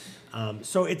to.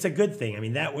 So it's a good thing. I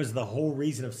mean, that was the whole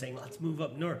reason of saying, let's move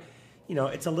up north.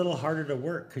 It's a little harder to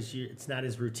work because it's not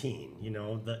as routine,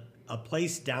 a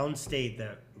place downstate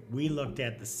that we looked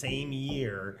at the same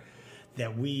year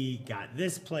that we got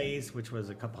this place, which was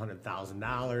a couple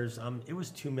 $100,000. It was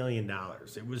 $2 million.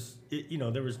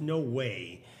 There was no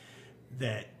way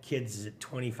that kids at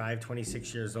 25,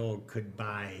 26 years old could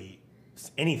buy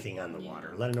anything on the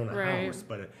water, let alone a house,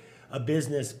 but a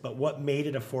business. But what made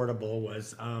it affordable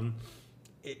was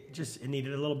it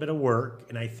needed a little bit of work.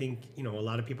 And I think, a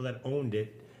lot of people that owned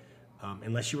it,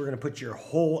 unless you were going to put your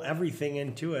whole everything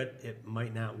into it, it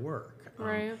might not work.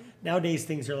 Right. Nowadays,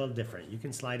 things are a little different. You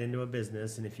can slide into a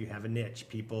business, and if you have a niche,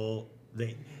 people,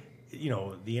 the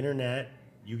internet,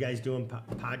 you guys doing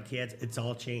podcasts, it's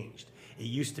all changed. It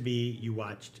used to be you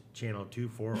watched channel 2,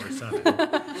 4, or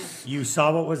 7. You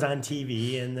saw what was on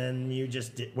TV, and then you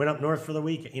just went up north for the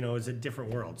week. It was a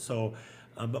different world. So,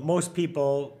 but most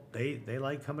people, they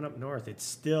like coming up north. It's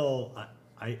still,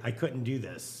 I couldn't do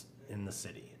this in the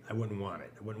city. I wouldn't want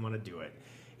it. I wouldn't want to do it.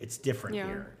 It's different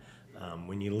here.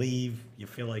 When you leave, you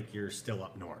feel like you're still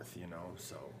up north,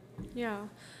 so. Yeah.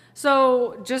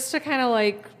 So just to kind of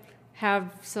like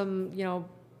have some,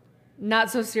 not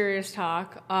so serious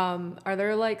talk, are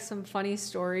there like some funny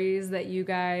stories that you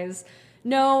guys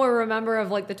know or remember of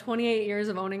like the 28 years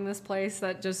of owning this place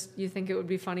that just you think it would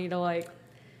be funny to like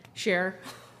share?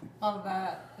 Well,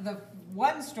 the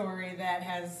one story that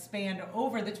has spanned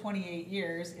over the 28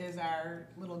 years is our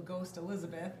little ghost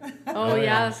Elizabeth. Oh,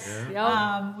 yes.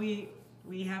 Yeah. Yep.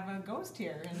 We have a ghost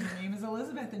here, and her name is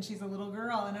Elizabeth, and she's a little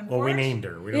girl. And well, we named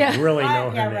her. We don't really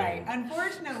know her name. Right.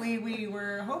 Unfortunately, we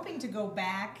were hoping to go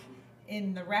back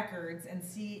in the records and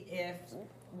see if,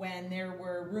 when there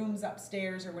were rooms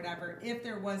upstairs or whatever, if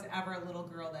there was ever a little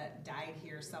girl that died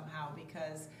here somehow,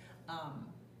 because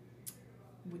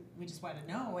we just wanted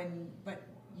to know. But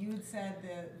you had said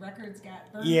the records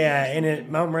got burned. Yeah, and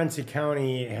Montmorency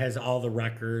County has all the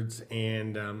records,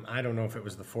 and I don't know if it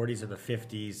was the 40s or the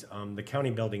 50s. The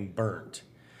county building burnt.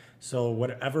 So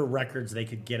whatever records they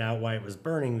could get out while it was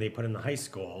burning, they put in the high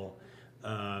school.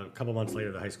 A couple months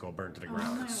later, the high school burned to the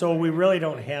ground. So we really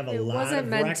don't have a lot of records. It wasn't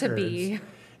meant to be.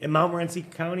 And Montmorency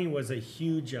County was a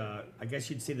huge, I guess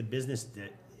you'd say the business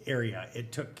area.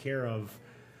 It took care of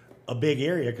a big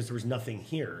area because there was nothing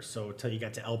here. So until you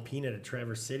got to Alpena to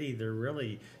Traverse City,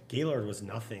 Gaylord was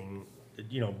nothing,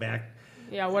 back.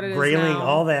 Yeah, what it Grayling, is now.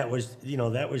 all that was,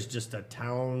 that was just a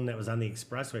town that was on the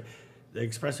expressway. The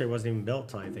expressway wasn't even built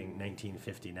till I think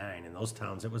 1959. In those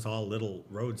towns, it was all little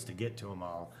roads to get to them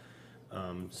all.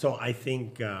 So I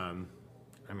think, I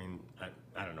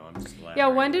don't know. I'm just glad. Yeah.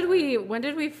 When did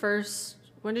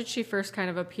she first kind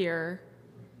of appear?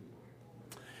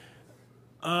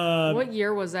 What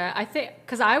year was that? I think,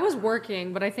 because I was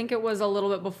working, but I think it was a little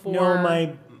bit before.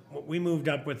 No, we moved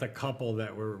up with a couple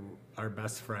that were our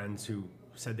best friends who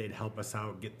said they'd help us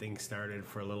out, get things started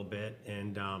for a little bit,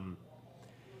 and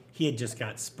he had just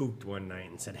got spooked one night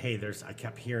and said, "Hey, I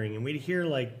kept hearing," and we'd hear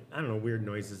weird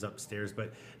noises upstairs,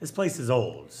 but this place is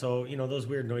old, so those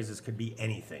weird noises could be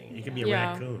anything. It could be a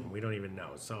raccoon. We don't even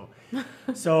know. So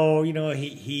it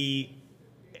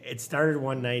started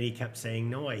one night. He kept saying,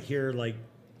 "No, I hear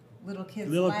little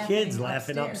kids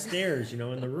laughing upstairs,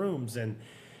 in the rooms." And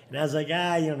I was like, you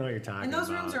don't know what you're talking about. And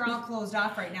those rooms are all closed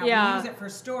off right now. Yeah. We use it for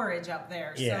storage up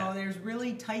there. Yeah. So there's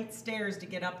really tight stairs to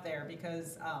get up there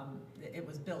because it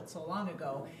was built so long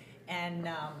ago. And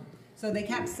so they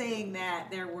kept saying that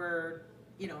there were,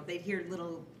 they'd hear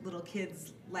little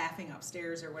kids laughing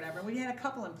upstairs or whatever. We had a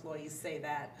couple employees say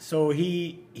that. So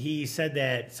he said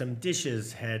that some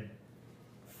dishes had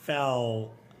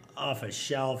fell off a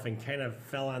shelf and kind of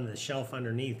fell on the shelf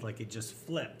underneath, like it just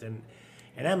flipped. And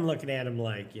I'm looking at him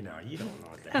like, you don't know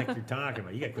what the heck you're talking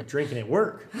about. You got to quit drinking at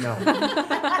work. No.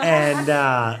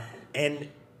 And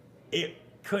it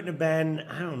couldn't have been,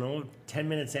 10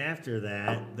 minutes after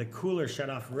that, the cooler shut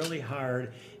off really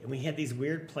hard, and we had these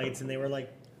weird plates, and they were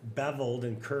like beveled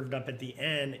and curved up at the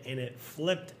end, and it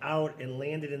flipped out and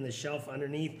landed in the shelf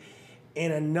underneath.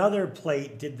 And another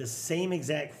plate did the same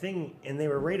exact thing, and they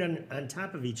were right on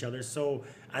top of each other. So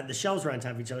the shelves were on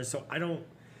top of each other. So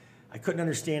I couldn't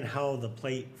understand how the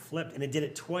plate flipped, and it did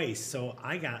it twice. So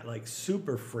I got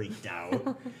super freaked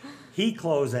out. He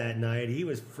closed that night. He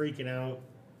was freaking out.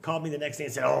 Called me the next day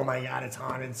and said, "Oh my God, it's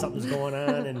haunted. Something's going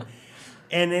on."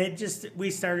 And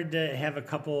we started to have a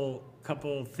couple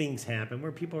things happen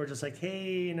where people were just like,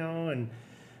 "Hey," and.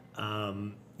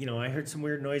 I heard some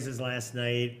weird noises last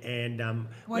night, and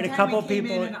we had a couple came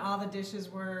people. In and all the dishes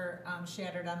were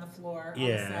shattered on the floor, all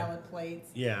the salad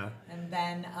plates. Yeah. And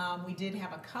then we did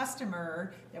have a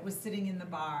customer that was sitting in the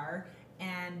bar,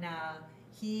 and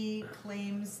he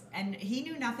claims, and he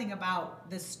knew nothing about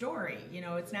this story.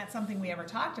 It's not something we ever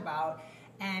talked about.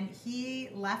 And he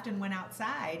left and went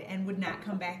outside and would not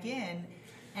come back in.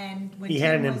 And when he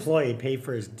had an employee pay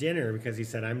for his dinner because he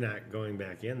said, "I'm not going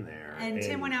back in there." And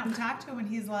Tim went out and talked to him, and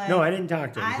he's like, "No, I didn't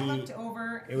talk to him. I looked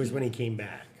over. It was when he came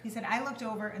back." He said, "I looked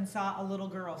over and saw a little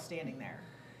girl standing there."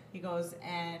 He goes,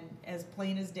 "and as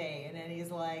plain as day." And then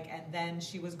he's like, "and then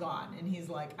she was gone." And he's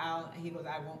like, "I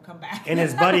won't come back." And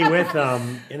his buddy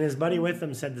with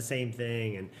him said the same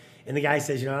thing. And the guy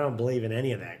says, "I don't believe in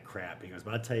any of that crap." He goes,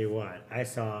 "But I'll tell you what, I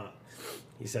saw."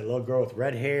 He said, "A little girl with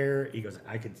red hair." He goes,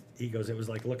 "It was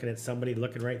like looking at somebody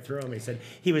looking right through him." He said,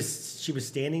 she was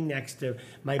standing next to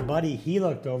my buddy. He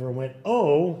looked over and went,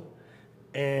 "Oh."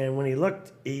 And when he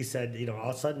looked, he said,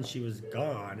 all of a sudden she was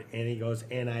gone. And he goes,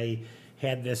 "And I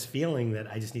had this feeling that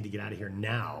I just need to get out of here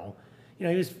now."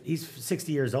 He's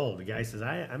 60 years old. The guy says,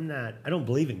 I don't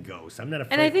believe in ghosts. I'm not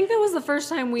afraid. And I think that was the first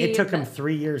time It took him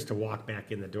 3 years to walk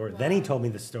back in the door. Wow. Then he told me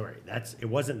the story. It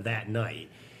wasn't that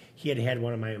night. He had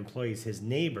one of my employees, his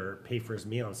neighbor, pay for his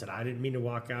meal and said, "I didn't mean to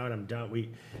walk out. I'm done." Me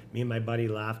and my buddy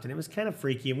left, and it was kind of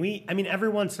freaky. And every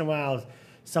once in a while,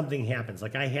 something happens.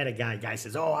 Like I had a guy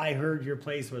says, "Oh, I heard your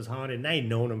place was haunted," and I had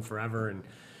known him forever, and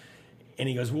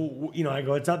he goes, "Well, I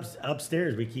go, it's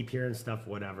upstairs. We keep hearing stuff,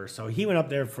 whatever." So he went up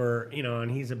there for,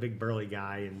 and he's a big burly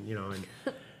guy, and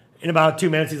in about 2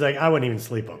 minutes, he's like, "I wouldn't even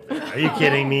sleep up there. Are you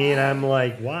kidding me?" And I'm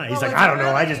like, "Why?" He's like, "I don't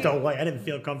know. I just don't like. I didn't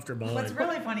feel comfortable." What's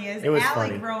really funny is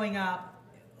Allie growing up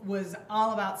was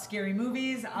all about scary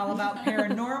movies, all about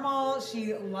paranormal.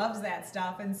 She loves that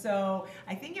stuff. And so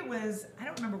I think it was, I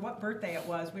don't remember what birthday it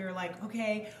was. We were like,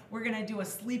 okay, we're going to do a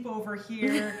sleepover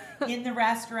here in the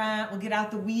restaurant. We'll get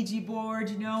out the Ouija board,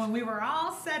 and we were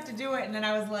all set to do it. And then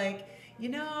I was like,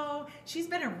 she's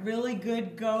been a really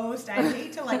good ghost. I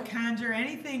hate to like conjure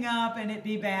anything up and it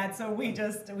be bad, so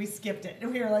we skipped it.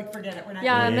 We were like, forget it, we're not.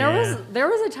 Yeah, doing and there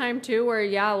was a time too where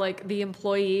like the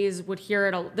employees would hear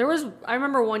it. I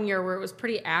remember one year where it was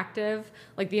pretty active.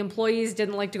 Like the employees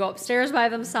didn't like to go upstairs by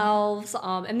themselves,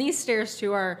 and these stairs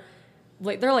too are.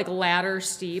 Like they're like ladder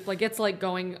steep, like it's like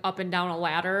going up and down a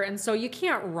ladder, and so you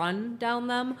can't run down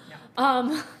them.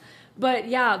 No. But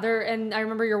yeah, and I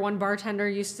remember your one bartender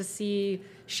used to see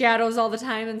shadows all the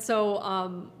time, and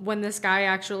so when this guy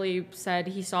actually said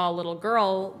he saw a little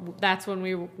girl, that's when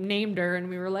we named her, and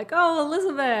we were like, oh,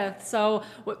 Elizabeth. So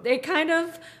it kind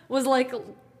of was like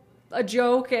a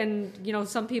joke, and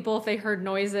some people, if they heard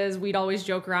noises, we'd always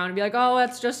joke around and be like, oh,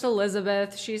 it's just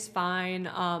Elizabeth, she's fine.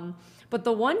 But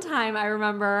the one time I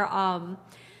remember,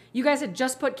 you guys had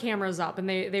just put cameras up, and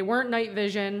they weren't night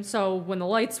vision, so when the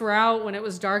lights were out, when it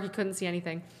was dark, you couldn't see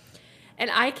anything.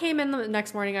 And I came in the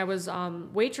next morning, I was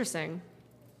waitressing,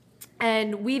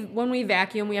 and when we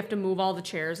vacuum, we have to move all the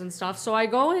chairs and stuff. So I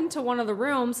go into one of the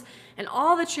rooms, and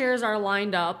all the chairs are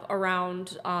lined up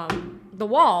around the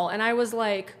wall, and I was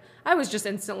just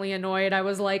instantly annoyed. I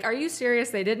was like, are you serious?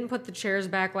 They didn't put the chairs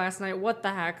back last night. What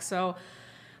the heck? So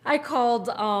I called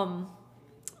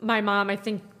my mom, I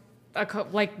think,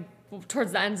 like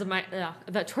towards the end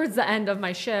of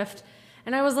my shift,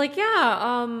 and I was like,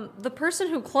 the person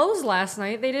who closed last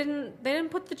night, they didn't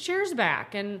put the chairs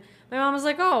back. And my mom was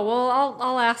like, oh, well,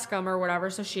 I'll ask them or whatever.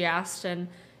 So she asked, and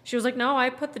she was like, no, I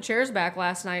put the chairs back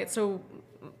last night. So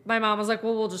my mom was like,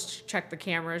 well, we'll just check the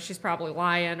cameras. She's probably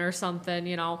lying or something,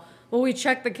 Well, we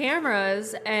checked the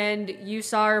cameras, and you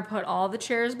saw her put all the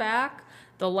chairs back.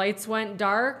 The lights went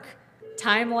dark.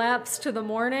 Time lapse to the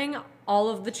morning, all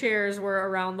of the chairs were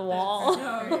around the wall.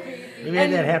 We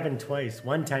had that happen twice.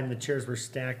 One time the chairs were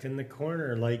stacked in the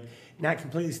corner, like not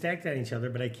completely stacked on each other,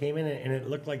 but I came in and it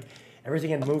looked like everything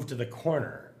had moved to the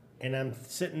corner. And I'm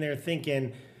sitting there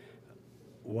thinking,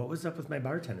 what was up with my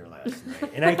bartender last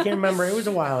night? And I can't remember. It was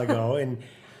a while ago, and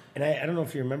I don't know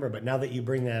if you remember, but now that you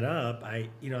bring that up, I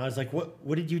was like,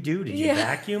 what did you do? Did you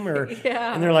vacuum or?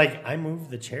 Yeah. And they're like, I moved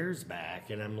the chairs back,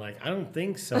 and I'm like, I don't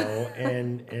think so.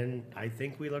 and I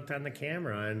think we looked on the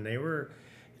camera, and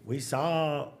we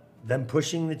saw them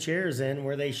pushing the chairs in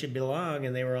where they should belong,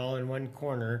 and they were all in one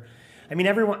corner. I mean,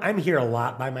 I'm here a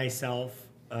lot by myself.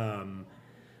 And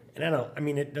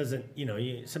it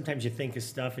doesn't, sometimes you think of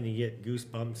stuff and you get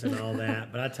goosebumps and all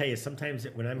that. But I'll tell you, sometimes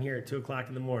when I'm here at 2:00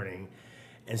 in the morning,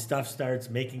 and stuff starts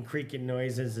making creaking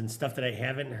noises and stuff that I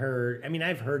haven't heard. I mean,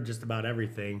 I've heard just about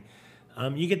everything.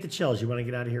 You get the chills. You want to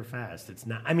get out of here fast. It's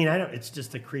not. I mean, it's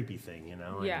just a creepy thing,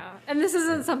 Yeah, and this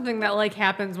isn't something that like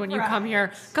happens when you come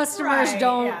here. Customers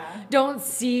don't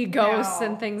see ghosts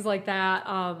and things like that.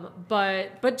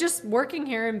 But just working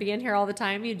here and being here all the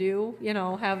time, you do,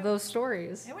 have those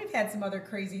stories. And we've had some other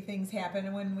crazy things happen.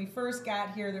 And when we first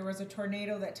got here, there was a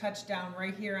tornado that touched down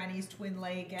right here on East Twin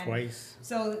Lake. And twice.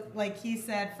 So, like he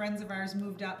said, friends of ours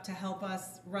moved up to help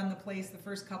us run the place the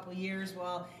first couple years.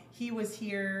 Well, he was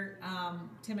here.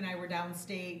 Tim and I were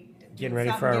downstate getting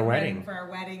ready for our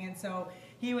wedding. And so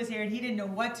he was here, and he didn't know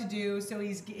what to do. So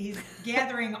he's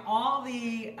gathering all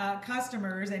the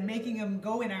customers and making them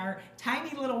go in our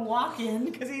tiny little walk-in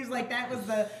because he was like that was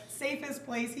the safest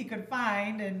place he could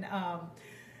find. And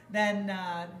then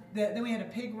we had a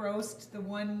pig roast the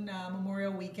one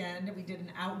Memorial weekend. We did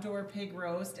an outdoor pig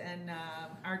roast, and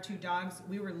our two dogs.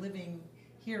 We were living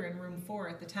here in room 4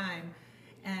 at the time,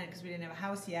 and because we didn't have a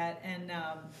house yet, and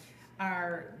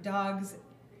our dogs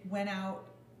went out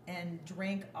and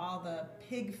drank all the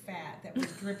pig fat that was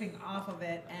dripping off of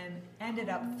it and ended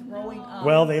up throwing up.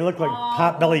 Well, they looked like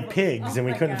pot-bellied pigs, and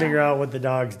we couldn't figure out what the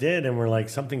dogs did, and we're like,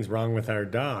 something's wrong with our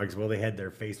dogs. Well,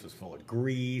 their face was full of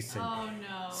grease. And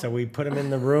so we put them in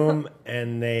the room,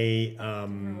 and they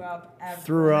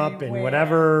threw up in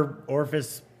whatever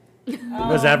orifice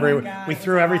was everywhere. We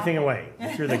threw everything away. We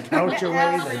threw the couch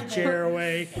away, the chair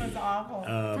away. It was awful.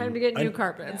 Time to get new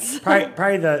carpets.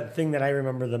 Probably the thing that I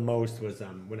remember the most was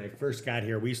when I first got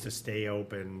here, we used to stay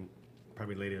open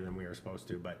probably later than we were supposed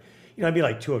to, but it'd be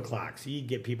like 2:00. So you'd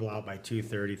get people out by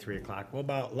 2:30, 3:00. Well,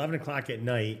 about 11:00 at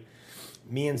night,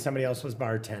 me and somebody else was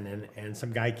bartending, and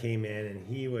some guy came in, and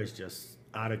he was just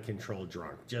out of control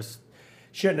drunk. Just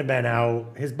shouldn't have been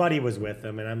out. His buddy was with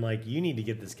him, and I'm like, you need to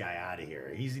get this guy out of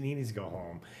here. He needs to go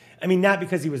home. I mean, not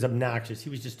because he was obnoxious. He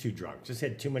was just too drunk. Just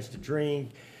had too much to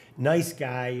drink. Nice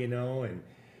guy, and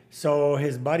so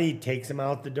his buddy takes him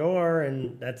out the door,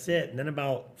 and that's it. And then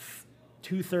about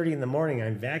 2:30 in the morning,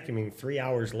 I'm vacuuming 3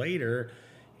 hours later,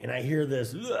 and I hear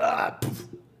this,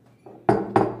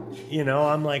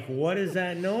 I'm like, what is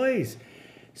that noise?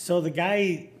 So the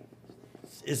guy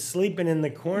is sleeping in the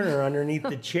corner underneath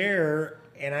the chair.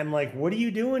 And I'm like, what are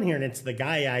you doing here? And it's the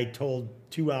guy I told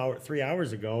 3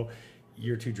 hours ago,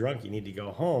 you're too drunk, you need to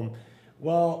go home.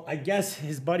 Well, I guess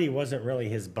his buddy wasn't really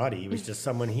his buddy. He was just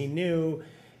someone he knew.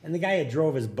 And the guy had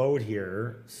drove his boat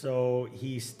here. So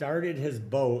he started his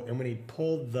boat, and when he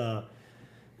pulled the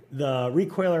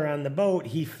recoiler on the boat,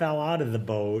 he fell out of the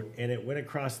boat, and it went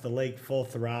across the lake full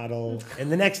throttle.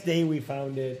 And the next day we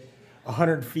found it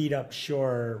 100 feet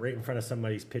upshore right in front of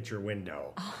somebody's picture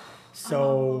window.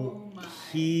 So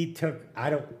he took,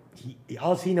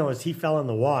 all he knows, he fell in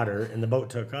the water and the boat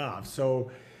took off.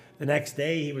 So the next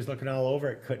day he was looking all over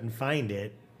it, couldn't find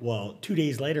it. Well, 2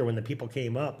 days later when the people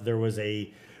came up, there was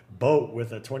a boat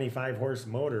with a 25-horse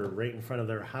motor right in front of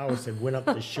their house and went up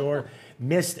the shore,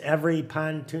 missed every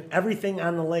pontoon, everything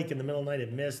on the lake in the middle of the night.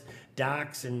 It missed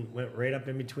docks and went right up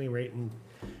in between, right in.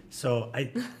 So,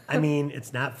 I mean,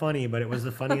 it's not funny, but it was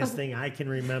the funniest thing I can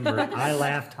remember. I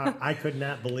laughed hard. I could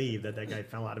not believe that guy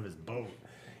fell out of his boat.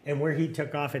 And where he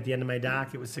took off at the end of my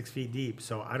dock, it was 6 feet deep.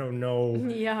 So I don't know.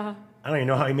 Yeah. I don't even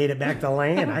know how he made it back to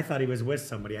land. I thought he was with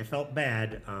somebody. I felt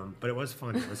bad, but it was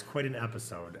funny. It was quite an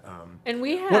episode. And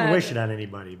we had, wouldn't wish it on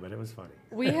anybody, but it was funny.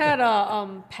 We had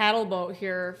a paddle boat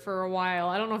here for a while.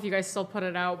 I don't know if you guys still put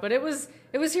it out, but it was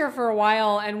here for a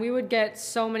while, and we would get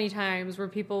so many times where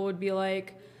people would be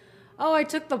like, oh, I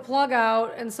took the plug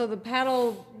out, and so the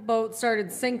paddle boat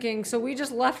started sinking, so we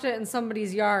just left it in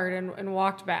somebody's yard and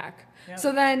walked back. Yep.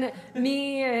 So then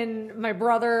me and my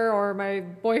brother or my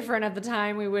boyfriend at the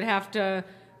time, we would have to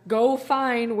go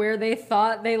find where they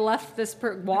thought they left this,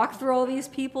 walk through all these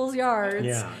people's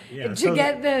yards to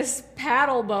get this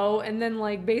paddle boat and then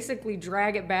like basically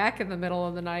drag it back in the middle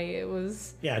of the night. It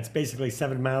was... Yeah, it's basically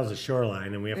 7 miles of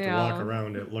shoreline, and we have to walk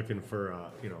around it looking for,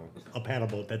 a paddle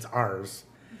boat that's ours.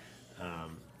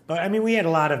 But I mean, we had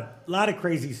a lot of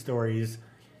crazy stories.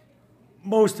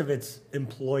 Most of it's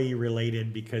employee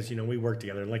related because, we work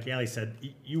together. Like Allie said,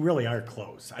 you really are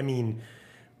close. I mean,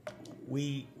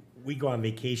 we go on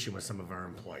vacation with some of our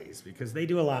employees because they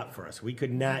do a lot for us. We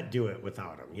could not do it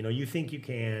without them. You think you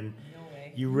can. No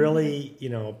way. You really,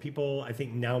 people, I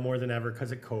think now more than ever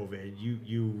because of COVID,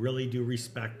 you really do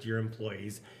respect your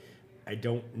employees. I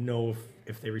don't know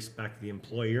if they respect the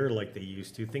employer like they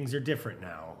used to. Things are different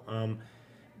now.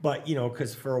 But,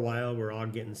 because for a while we're all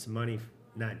getting some money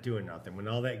not doing nothing. When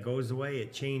all that goes away,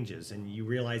 it changes. And you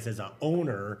realize as an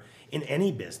owner in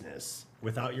any business,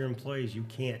 without your employees, you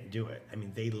can't do it. I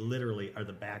mean, they literally are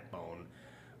the backbone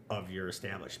of your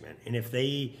establishment. And if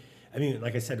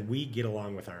like I said, we get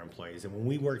along with our employees. And when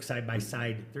we work side by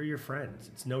side, they're your friends.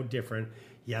 It's no different.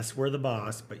 Yes, we're the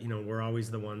boss, but, we're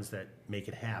always the ones that make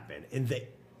it happen. And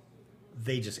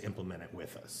they just implement it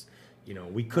with us.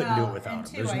 We couldn't do it without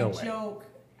them. There's no way. I joke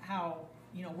how,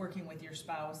 working with your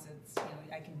spouse, it's,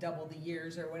 I can double the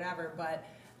years or whatever, but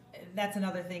that's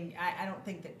another thing. I don't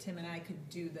think that Tim and I could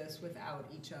do this without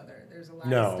each other. There's a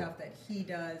lot of stuff that he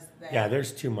does that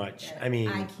there's too much. I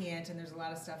can't, and there's a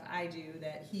lot of stuff I do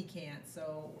that he can't.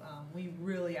 So we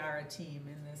really are a team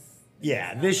in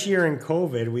this. This year in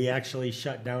COVID, we actually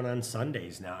shut down on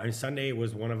Sundays now. I mean, Sunday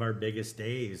was one of our biggest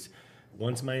days.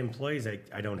 Once my employees,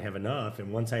 I don't have enough,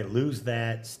 and once I lose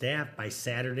that staff by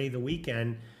Saturday, the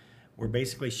weekend, we're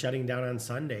basically shutting down on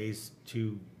Sundays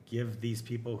to give these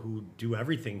people who do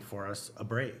everything for us a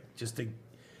break, just to,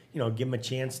 give them a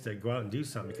chance to go out and do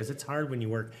something, because it's hard when you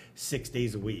work 6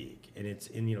 days a week, and it's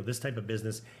in, this type of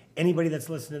business. Anybody that's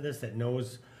listening to this that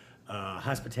knows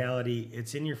hospitality,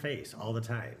 it's in your face all the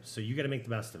time. So you got to make the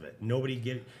best of it.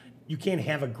 You can't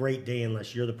have a great day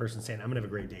unless you're the person saying, I'm gonna have a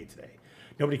great day today.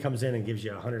 Nobody comes in and gives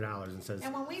you $100 and says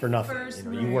for nothing.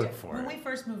 You work for it. When we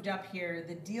first moved up here,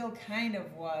 the deal kind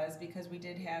of was, because we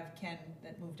did have Ken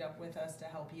that moved up with us to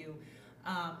help you,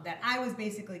 that I was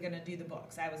basically going to do the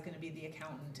books. I was going to be the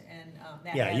accountant,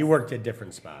 and you worked at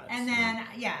different spots. And then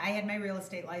I had my real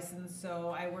estate license,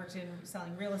 so I worked in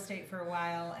selling real estate for a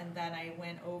while, and then I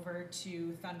went over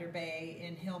to Thunder Bay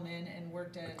in Hillman and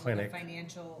worked at a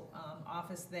financial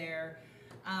office there.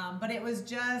 But it was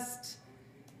just,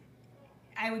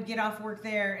 I would get off work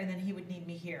there, and then he would need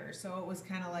me here. So it was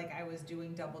kind of like I was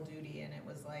doing double duty, and it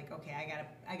was like, okay,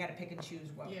 I gotta pick and choose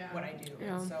what I do.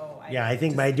 Yeah. And so I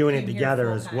think by doing it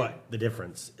together is what the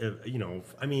difference.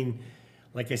 I mean,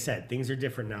 like I said, things are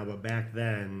different now, but back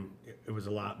then it was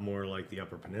a lot more like the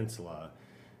Upper Peninsula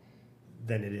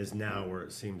than it is now, where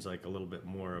it seems like a little bit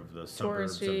more of the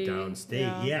suburbs of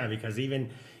downstate. Yeah, because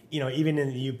even in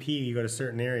the UP, you go to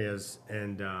certain areas,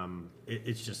 and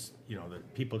it's just, the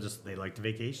people they like to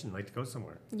vacation, like to go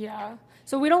somewhere. Yeah.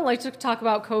 So we don't like to talk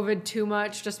about COVID too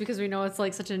much, just because we know it's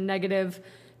like such a negative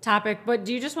topic. But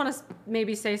do you just want to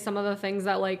maybe say some of the things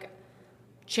that like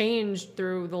changed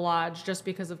through the lodge just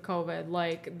because of COVID,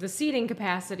 like the seating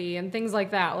capacity and things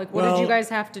like that? Like, what did you guys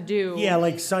have to do? Yeah,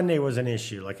 like Sunday was an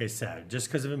issue, like I said, just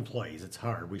because of employees. It's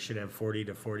hard. We should have 40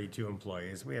 to 42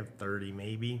 employees. We have 30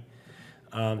 maybe.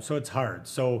 So it's hard.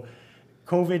 So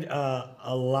COVID,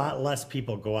 a lot less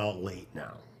people go out late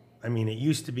now. I mean, it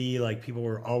used to be like people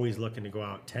were always looking to go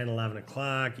out 10, 11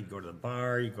 o'clock. You'd go to the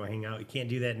bar, you'd go hang out. You can't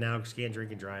do that now because you can't drink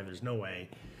and drive. There's no way,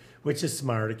 which is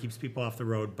smart. It keeps people off the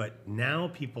road. But now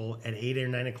people at 8 or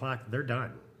 9 o'clock, they're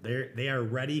done. They are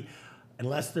ready.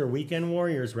 Unless they're weekend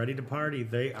warriors ready to party,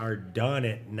 they are done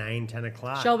at 9, 10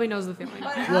 o'clock. Shelby knows the feeling.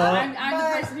 I'm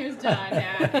the person who's done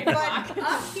at 8 o'clock. But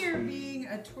up here being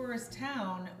a tourist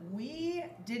town, we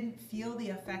didn't feel the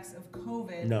effects of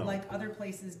COVID like other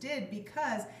places did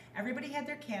because everybody had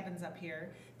their cabins up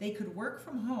here. They could work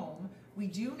from home. We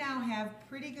do now have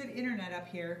pretty good internet up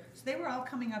here. So they were all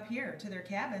coming up here to their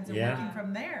cabins and working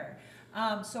from there.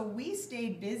 So we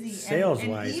stayed busy.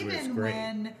 Sales-wise, and it was even great.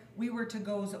 when we were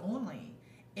to-goes only,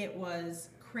 it was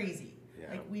crazy.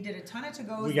 Yeah. Like we did a ton of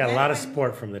to-goes. We got a lot of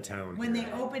support from the town. When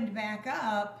they opened back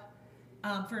up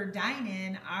for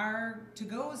dine-in, our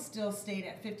to-goes still stayed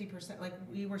at 50%. Like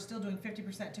we were still doing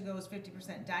 50% to-goes,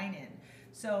 50% dine-in.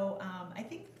 So I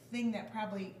think the thing that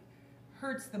probably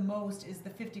hurts the most is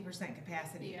the 50%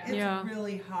 capacity. Yeah. It's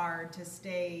really hard to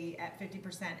stay at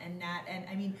 50% and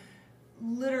I mean,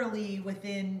 literally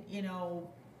within,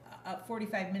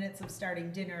 45 minutes of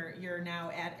starting dinner, you're now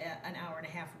at an hour and a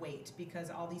half wait because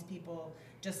all these people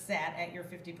just sat at your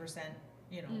 50%,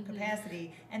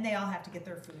 capacity, and they all have to get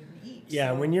their food and eat. Yeah,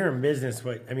 so. when you're in business,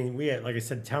 like I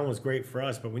said, town was great for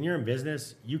us, but when you're in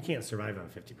business, you can't survive on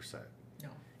 50%. No.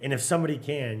 And if somebody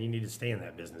can, you need to stay in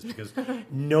that business because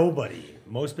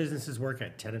most businesses work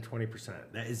at 10 to 20%.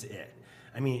 That is it.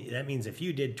 I mean, that means if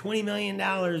you did $20 million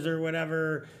or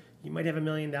whatever, you might have $1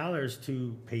 million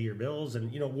to pay your bills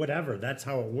and, whatever. That's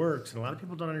how it works. And a lot of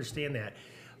people don't understand that.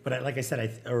 But like I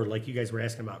said, or like you guys were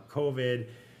asking about COVID,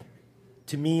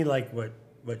 to me, like what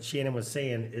Shannon was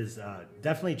saying is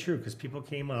definitely true because people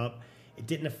came up. It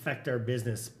didn't affect our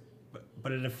business,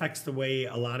 but it affects the way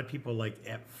a lot of people, like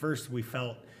at first we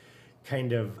felt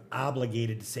kind of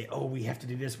obligated to say, oh, we have to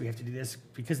do this,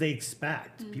 because they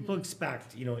expect. Mm-hmm. People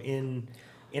expect,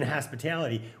 in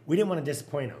hospitality. We didn't want to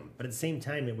disappoint them, but at the same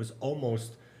time, it was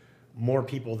almost more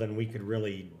people than we could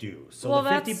really do. So the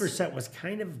 50% was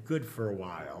kind of good for a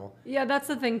while. Yeah, that's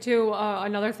the thing too.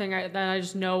 Another thing that I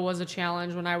just know was a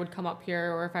challenge when I would come up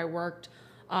here or if I worked,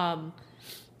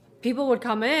 people would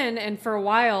come in and for a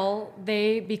while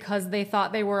because they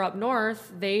thought they were up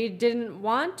north, they didn't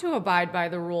want to abide by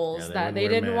the rules. They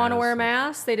didn't want to wear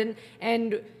masks. They didn't.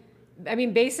 And I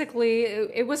mean, basically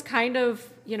it was kind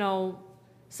of,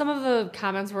 some of the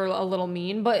comments were a little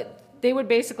mean, but they would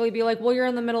basically be like, well, you're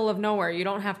in the middle of nowhere. You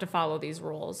don't have to follow these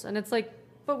rules. And it's like,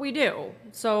 but we do.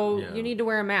 So you need to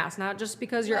wear a mask, not just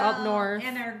because you're up north.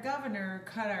 And our governor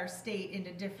cut our state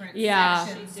into different Yeah.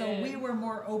 sections. So we were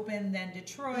more open than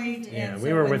Detroit. Yeah, and we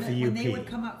so were with the UP. When they would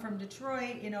come up from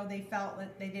Detroit, they felt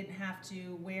that they didn't have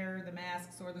to wear the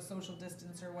masks or the social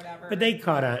distance or whatever. But they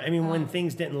caught on. I mean, when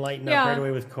things didn't lighten up right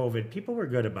away with COVID, people were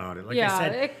good about it. Like I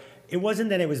said, it wasn't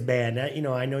that it was bad.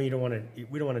 I know we don't want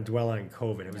to dwell on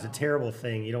COVID. It was a terrible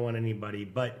thing. You don't want anybody.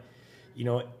 But,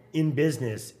 in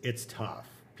business, it's tough.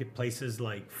 Places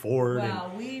like Ford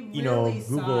and really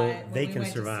Google, saw it when they we can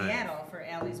went survive. To Seattle for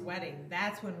Allie's wedding.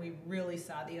 That's when we really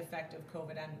saw the effect of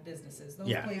COVID on businesses.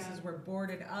 Those places were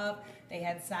boarded up. They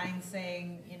had signs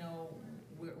saying,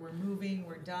 we're moving,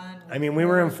 we're done. We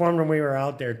were informed when we were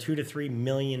out there, 2 to 3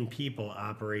 million people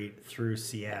operate through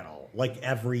Seattle, like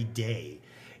every day.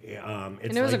 And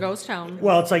it was a ghost town.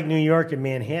 Well, it's like New York and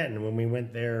Manhattan. When we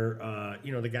went there,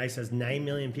 the guy says 9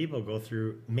 million people go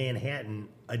through Manhattan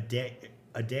a day.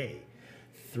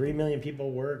 3 million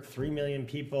people work, 3 million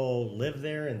people live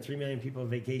there, and 3 million people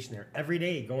vacation there every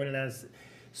day, going in and out.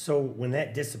 So when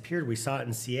that disappeared, we saw it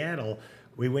in Seattle.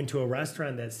 We went to a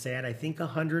restaurant that sat, I think,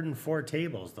 104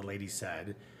 tables, the lady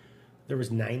said. There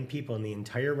was 9 people in the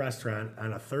entire restaurant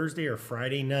on a Thursday or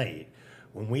Friday night.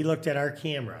 When we looked at our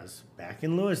cameras back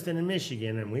in Lewiston in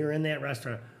Michigan, and we were in that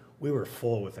restaurant, we were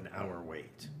full with an hour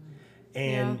wait.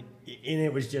 And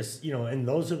it was just, and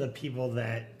those are the people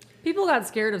that... People got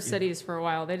scared of cities for a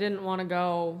while. They didn't want to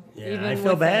go. Yeah, I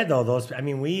feel bad though.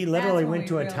 We literally went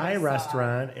to a Thai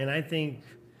restaurant, and I think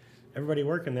everybody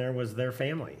working there was their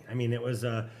family. It was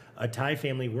a Thai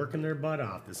family working their butt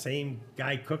off. The same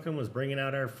guy cooking was bringing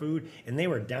out our food, and they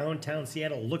were downtown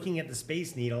Seattle looking at the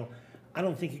Space Needle. I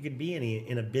don't think it could be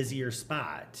in a busier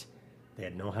spot. They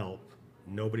had no help.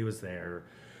 Nobody was there.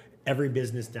 every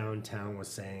business downtown was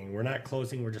saying, we're not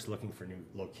closing, we're just looking for new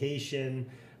location.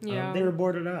 Yeah. They were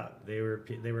boarded up. They were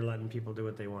letting people do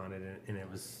what they wanted, and it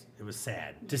was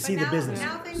sad to see the business.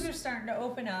 Now things are starting to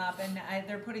open up, and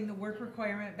they're putting the work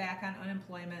requirement back on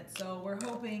unemployment. So we're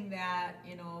hoping that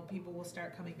people will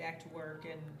start coming back to work,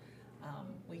 and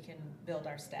we can build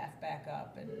our staff back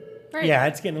up. And Right. Yeah,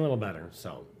 it's getting a little better.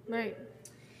 So Right.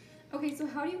 Okay, so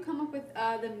how do you come up with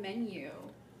the menu?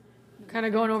 Kind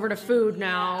of going over to food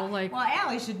now. Like, well,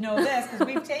 Allie should know this because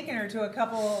we've taken her to a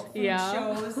couple food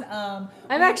shows.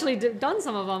 I've actually done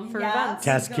some of them for events.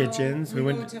 Test kitchens. We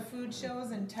go to food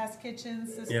shows and test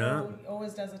kitchens. Cisco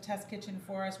always does a test kitchen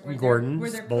for us.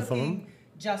 Gordon's, they're both of cooking them.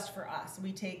 Just for us.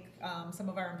 We take some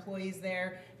of our employees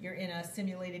there. You're in a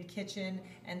simulated kitchen,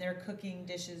 and they're cooking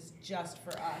dishes just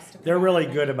for us. They're really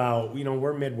good about,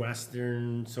 we're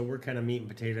Midwestern, so we're kind of meat and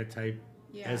potato type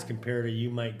as compared to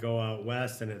you might go out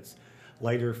west and it's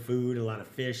lighter food, a lot of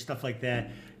fish, stuff like that.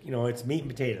 It's meat and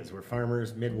potatoes. We're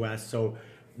farmers, Midwest. So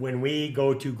when we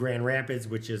go to Grand Rapids,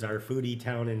 which is our foodie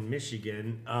town in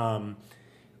Michigan,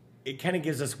 it kind of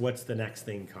gives us what's the next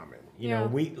thing coming.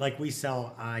 We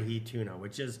sell ahi tuna,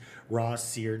 which is raw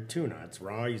seared tuna. It's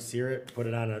raw, you sear it, put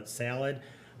it on a salad.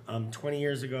 20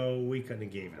 years ago, we couldn't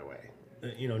have gave it away.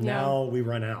 Now we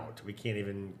run out. We can't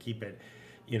even keep it,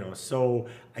 So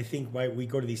I think why we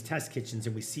go to these test kitchens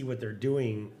and we see what they're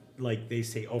doing. Like they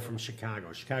say, from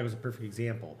Chicago. Chicago's a perfect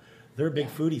example. They're a big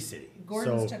foodie city.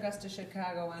 Gordon's took us to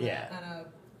Chicago on a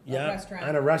restaurant.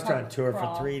 On a restaurant tour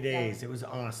for 3 days. Yeah. It was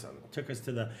awesome. Took us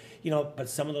to the, but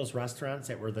some of those restaurants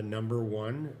that were the number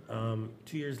one,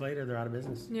 2 years later, they're out of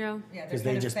business. Yeah. Because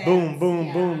they just boom,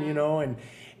 boom,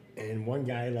 and one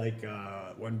guy,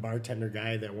 one bartender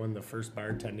guy that won the first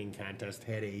bartending contest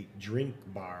had a drink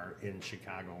bar in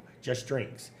Chicago, just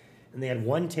drinks. And they had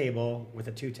one table with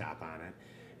a two-top on it.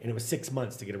 And it was 6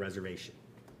 months to get a reservation.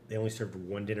 They only served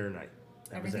one dinner a night.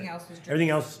 Everything else was drinks.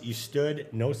 Everything else, you stood,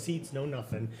 no seats, no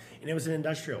nothing. And it was an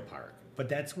industrial park. But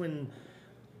that's when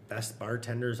best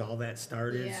bartenders, all that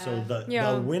started. Yeah. So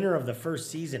the winner of the first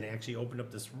season actually opened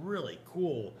up this really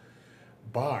cool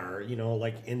bar,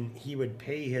 and he would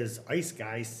pay his ice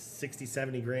guy 60,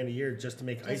 70 grand a year just to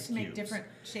make ice cubes. Just to make different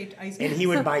shaped ice cubes. And he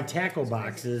would buy tackle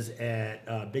boxes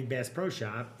at Big Bass Pro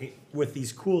Shop with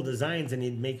these cool designs, and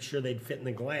he'd make sure they'd fit in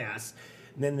the glass.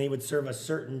 And then they would serve a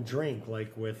certain drink,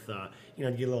 like with,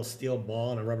 you'd get a little steel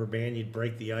ball and a rubber band, you'd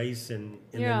break the ice, and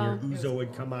then your ouzo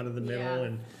would come out of the middle.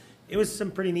 And it was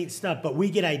some pretty neat stuff. But we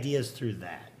get ideas through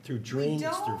that. Through drinks,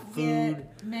 through food. We don't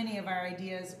get many of our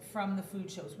ideas from the food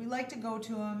shows. We like to go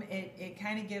to them. It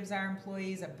kind of gives our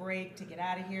employees a break to get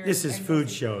out of here. This is food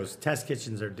shows. Test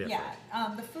kitchens are different.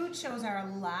 Yeah, the food shows are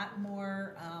a lot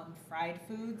more fried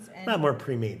foods. And a lot more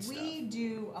pre-made stuff. We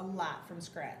do a lot from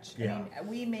scratch. Yeah. I mean,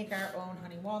 we make our own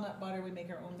honey walnut butter. We make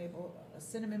our own maple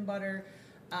cinnamon butter.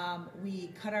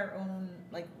 We cut our own,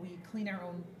 we clean our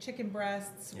own chicken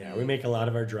breasts. Yeah, we make a lot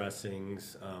of our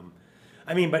dressings.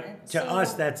 But to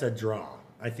us, that's a draw.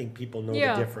 I think people know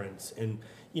the difference. And,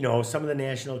 some of the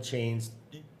national chains,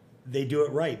 they do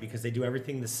it right because they do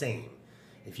everything the same.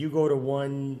 If you go to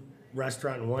one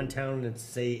restaurant in one town and it's,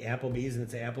 say, Applebee's, and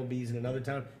it's Applebee's in another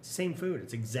town, same food.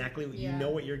 It's exactly what you know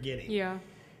what you're getting. Yeah.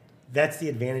 That's the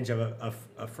advantage of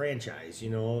a franchise.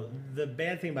 The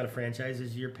bad thing about a franchise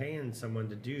is you're paying someone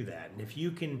to do that. And if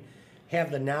you can have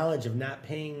the knowledge of not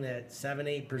paying that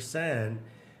 7-8%,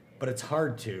 but it's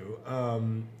hard to.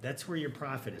 That's where your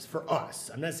profit is for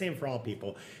us. I'm not saying for all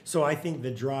people. So I think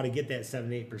the draw to get that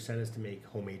 7-8% is to make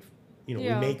homemade. We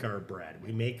make our bread.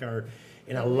 We make our,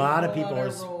 and a lot of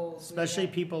people, especially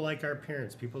people like our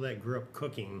parents, people that grew up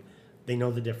cooking, they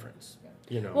know the difference.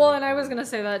 Well, and I was gonna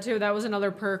say that too. That was another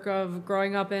perk of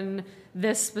growing up in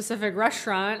this specific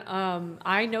restaurant.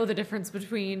 I know the difference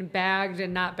between bagged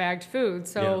and not bagged food.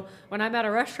 So when I'm at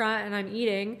a restaurant and I'm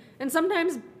eating, and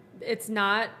sometimes it's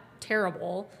not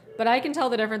terrible, but I can tell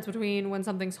the difference between when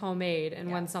something's homemade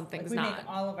and when something's not. We make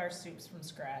all of our soups from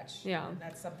scratch. Yeah. And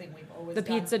that's something we've always done. The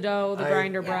pizza dough, the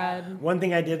grinder bread. One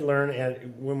thing I did learn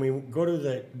when we go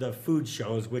to the food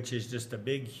shows, which is just a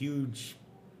big, huge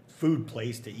food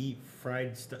place to eat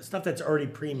fried stuff that's already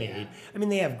pre-made. Yeah.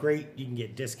 They have great, you can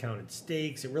get discounted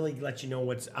steaks. It really lets you know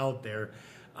what's out there.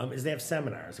 Is they have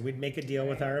seminars. We'd make a deal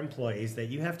with our employees that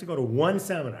you have to go to one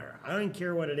seminar. I don't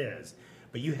care what it is.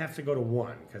 But you have to go to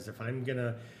one, because if I'm going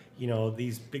to,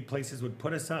 these big places would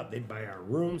put us up. They'd buy our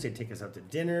rooms. They'd take us out to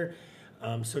dinner.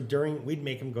 We'd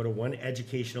make them go to one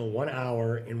educational 1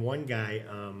 hour, and one guy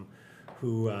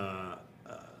who, I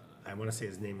want to say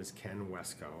his name is Ken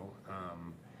Wesco.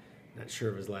 Not sure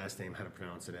of his last name, how to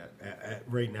pronounce it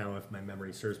right now, if my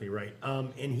memory serves me right.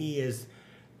 And he is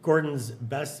Gordon's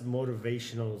best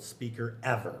motivational speaker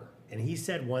ever. And he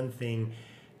said one thing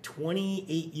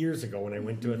 28 years ago when I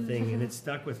went to a thing, and it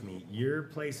stuck with me. Your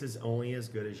place is only as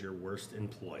good as your worst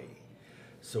employee.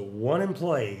 So one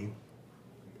employee,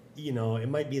 you know, it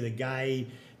might be the guy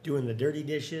doing the dirty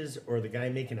dishes or the guy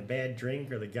making a bad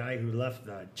drink or the guy who left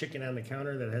the chicken on the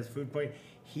counter that has food poisoning.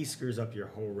 He screws up your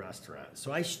whole restaurant.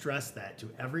 So I stress that to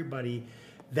everybody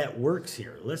that works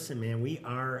here. Listen, man, we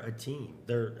are a team.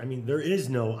 There is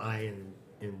no I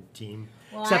in team,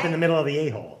 except in the middle of the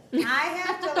a-hole. I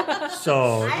have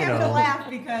to laugh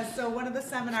because one of the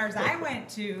seminars I went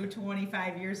to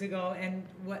 25 years ago, and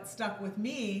what stuck with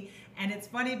me, and it's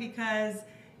funny because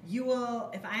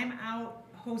if I'm out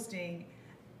hosting,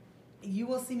 you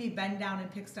will see me bend down and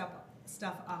pick stuff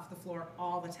off the floor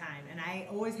all the time. And I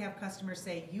always have customers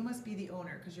say, you must be the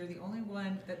owner because you're the only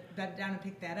one that bent down and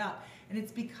picked that up. And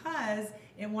it's because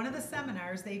in one of the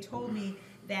seminars, they told me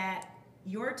that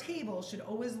your table should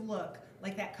always look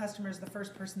like that customer is the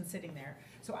first person sitting there.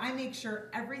 So I make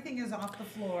sure everything is off the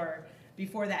floor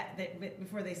before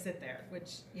they sit there,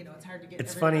 which, you know, it's hard to get.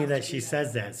 It's funny that she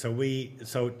says that.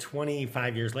 So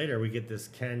 25 years later, we get this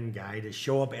Ken guy to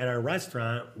show up at our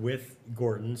restaurant with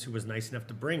Gordon's, who was nice enough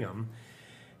to bring him.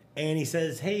 And he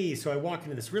says, hey, so I walk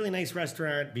into this really nice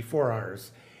restaurant before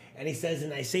ours. And he says,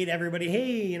 and I say to everybody,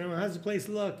 hey, you know, how's the place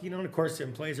look? You know, and of course the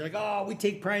employees are like, oh, we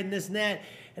take pride in this and that.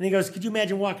 And he goes, could you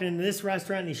imagine walking into this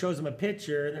restaurant? And he shows them a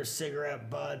picture, and there's cigarette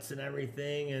butts and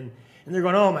everything. And they're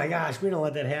going, oh my gosh, we don't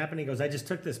let that happen. He goes, I just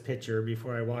took this picture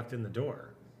before I walked in the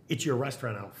door. It's your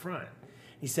restaurant out front.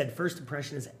 He said, first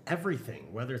impression is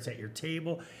everything, whether it's at your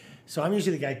table. So I'm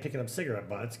usually the guy picking up cigarette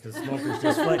butts because smokers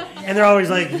just flip. And they're always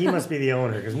like, he must be the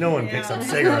owner because no one picks up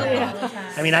cigarette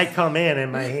butts. I mean, I come in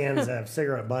and my hands have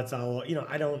cigarette butts all, you know,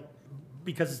 I don't,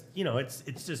 because, you know, it's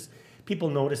just, people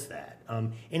notice that.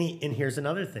 And here's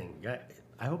another thing.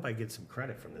 I hope I get some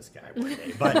credit from this guy one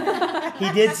day. But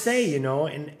he did say, you know,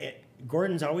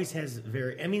 Gordon's always has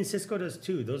Cisco does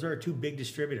too. Those are our two big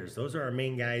distributors. Those are our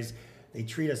main guys. They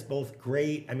treat us both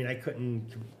great. I mean, I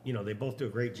couldn't, you know, they both do a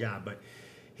great job. But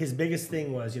his biggest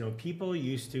thing was, you know, it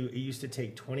used to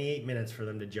take 28 minutes for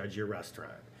them to judge your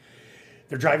restaurant.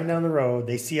 They're driving down the road,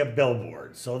 they see a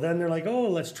billboard. So then they're like, oh,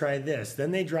 let's try this. Then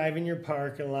they drive in your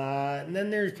parking lot, and then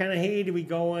they're kind of, hey, do we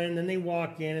go in? Then they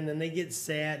walk in, and then they get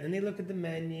sat, and then they look at the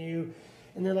menu,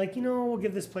 and they're like, you know, we'll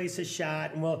give this place a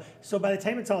shot. And well, so by the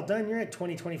time it's all done, you're at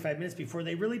 20, 25 minutes before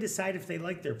they really decide if they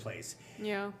like their place.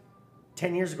 Yeah.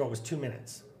 10 years ago, it was 2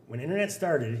 minutes. When internet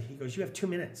started, he goes, you have 2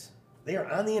 minutes. They are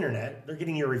on the internet. They're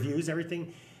getting your reviews,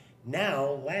 everything.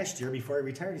 Now, last year, before he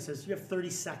retired, he says, you have 30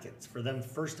 seconds for them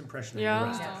first impression of your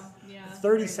restaurant. Yeah.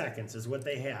 30 seconds is what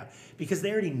they have. Because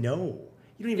they already know.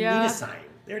 You don't even need a sign.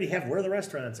 They already have where the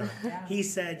restaurants are. Yeah. He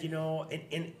said, you know,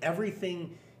 and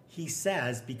everything he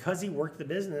says, because he worked the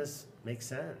business, makes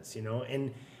sense, you know.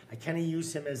 And I kind of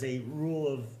use him as a rule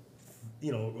of,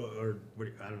 you know, or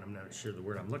I'm not sure the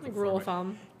word I'm looking for. Rule of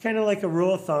thumb. Kind of like a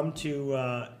rule of thumb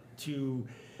to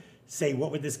say,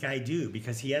 what would this guy do?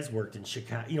 Because he has worked in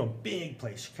Chicago, you know, big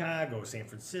place, Chicago, San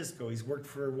Francisco. He's worked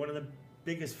for one of the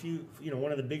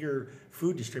one of the bigger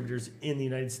food distributors in the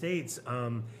United States.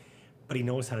 But he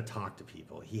knows how to talk to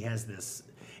people. He has this,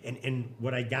 and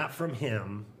what I got from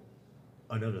him,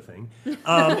 another thing,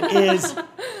 is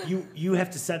you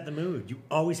have to set the mood. You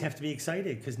always have to be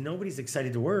excited because nobody's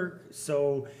excited to work.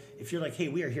 So if you're like, hey,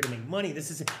 we are here to make money,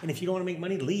 and if you don't want to make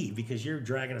money, leave because you're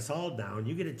dragging us all down.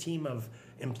 You get a team of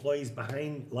employees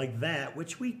behind like that,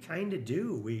 which we kind of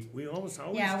do. We almost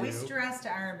always do. Yeah, we stress to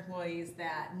our employees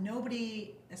that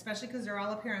nobody, especially because they're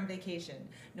all up here on vacation,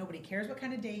 nobody cares what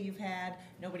kind of day you've had.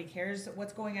 Nobody cares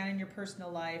what's going on in your personal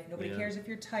life. Nobody cares if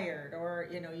you're tired or,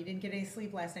 you know, you didn't get any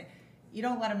sleep last night. You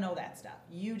don't let them know that stuff.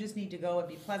 You just need to go and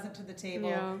be pleasant to the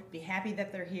table, be happy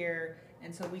that they're here.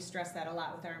 And so we stress that a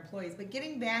lot with our employees. But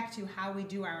getting back to how we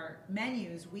do our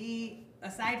menus,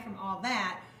 aside from all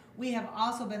that, we have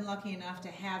also been lucky enough to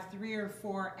have 3 or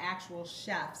 4 actual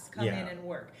chefs come in and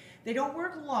work. They don't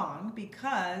work long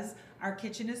because our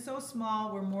kitchen is so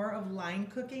small. We're more of line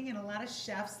cooking, and a lot of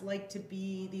chefs like to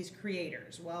be these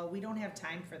creators. Well, we don't have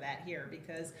time for that here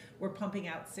because we're pumping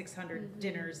out 600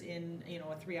 dinners in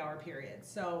a 3-hour period.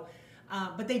 So,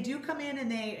 but they do come in,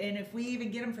 and if we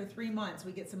even get them for 3 months,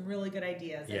 we get some really good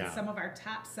ideas. Yeah. And some of our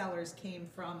top sellers came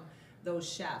from those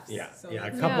chefs. Yeah, so a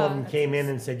couple of them came in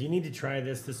and said, you need to try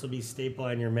this. This will be staple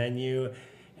on your menu.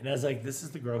 And I was like, this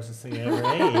is the grossest thing I ever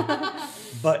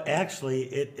ate. But actually,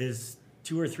 it is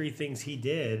 2 or 3 things he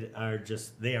did are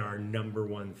just, they are number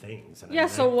one things. And Yeah,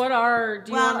 so what are,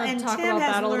 do you want to talk Tim about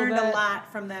that a little bit? has learned a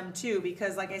lot from them too,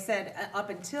 because like I said,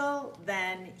 up until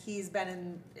then, he's been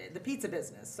in the pizza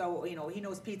business. So, you know, he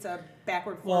knows pizza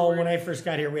backward, forward. Well, when I first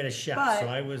got here, we had a chef, But- so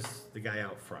I was the guy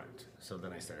out front. So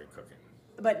then I started cooking.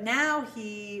 But now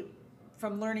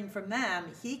from learning from them,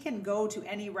 he can go to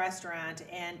any restaurant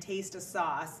and taste a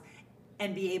sauce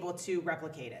and be able to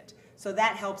replicate it. So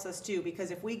that helps us too, because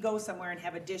if we go somewhere and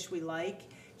have a dish we like,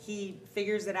 he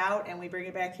figures it out and we bring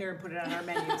it back here and put it on our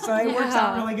menu. So it works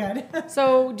out really good.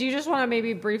 So do you just want to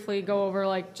maybe briefly go over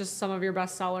like just some of your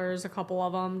best sellers, a couple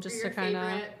of them, just Or your to kind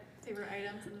of... favorite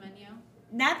items in the menu?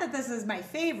 Not that this is my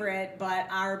favorite, but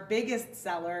our biggest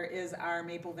seller is our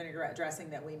maple vinaigrette dressing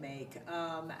that we make.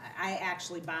 I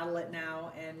actually bottle it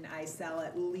now, and I sell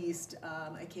at least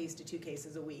a case to 2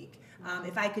 cases a week.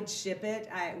 If I could ship it,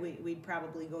 we'd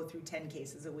probably go through 10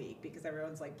 cases a week, because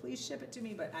everyone's like, please ship it to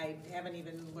me, but I haven't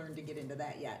even learned to get into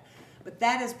that yet. But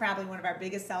that is probably one of our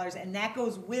biggest sellers, and that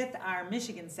goes with our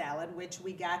Michigan salad, which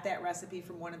we got that recipe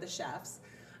from one of the chefs.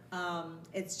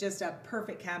 It's just a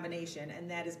perfect combination, and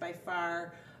that is by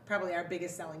far probably our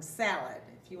biggest selling salad.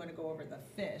 If you want to go over the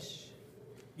fish.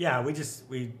 Yeah,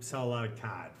 we sell a lot of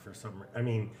cod for some. I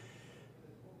mean,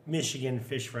 Michigan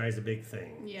fish fry is a big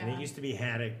thing. Yeah. And it used to be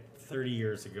haddock 30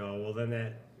 years ago. Well, then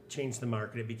that changed the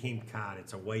market. It became cod.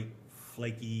 It's a white,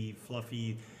 flaky,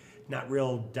 fluffy, not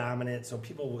real dominant. So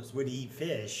people would eat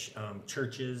fish.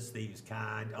 Churches, they use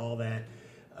cod, all that.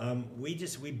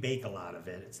 We bake a lot of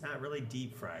it. It's not really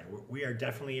deep fried. We are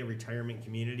definitely a retirement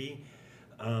community,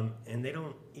 and they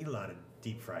don't eat a lot of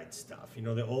deep fried stuff. You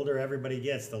know, the older everybody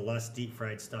gets, the less deep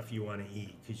fried stuff you want to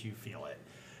eat because you feel it.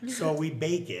 So we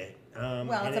bake it.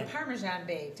 Well, it's a Parmesan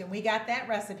baked, and we got that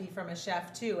recipe from a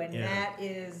chef too, and that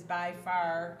is by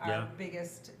far our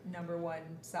biggest #1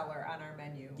 seller on our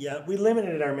menu. Yeah, we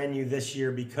limited our menu this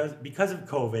year because of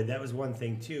COVID. That was one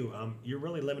thing too. You're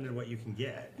really limited what you can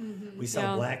get. Mm-hmm. We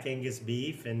sell black Angus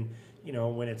beef, and you know,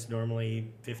 when it's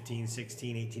normally $15,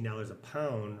 $16, $18 a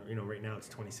pound, you know, right now it's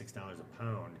 $26 a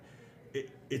pound.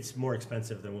 It's more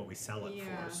expensive than what we sell it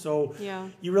for. So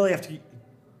you really have to,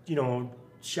 you know,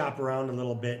 shop around a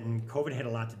little bit, and COVID had a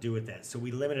lot to do with that. So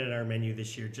we limited our menu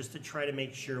this year just to try to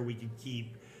make sure we could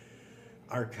keep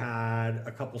our cod,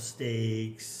 a couple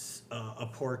steaks, a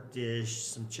pork dish,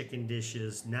 some chicken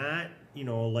dishes. Not, you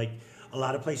know, like a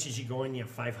lot of places you go in, you have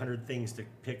 500 things to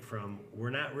pick from. We're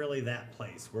not really that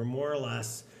place. We're more or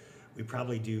less, we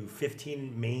probably do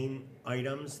 15 main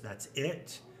items. That's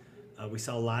it. We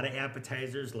sell a lot of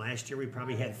appetizers. Last year we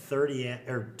probably had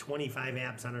 25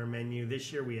 apps on our menu.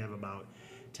 This year we have about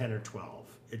 10 or 12.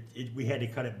 We had to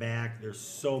cut it back. There's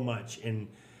so much, and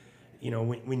you know,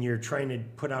 when you're trying to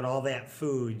put out all that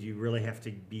food, you really have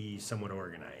to be somewhat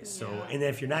organized. So, and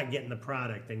if you're not getting the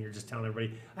product, then you're just telling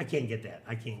everybody, I can't get that,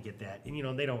 I can't get that, and you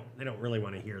know, they don't really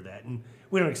want to hear that, and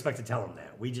we don't expect to tell them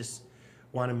that. We just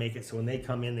want to make it so when they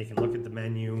come in, they can look at the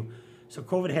menu. So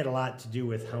COVID had a lot to do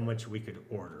with how much we could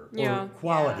order, or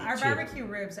quality. Our barbecue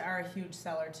ribs are a huge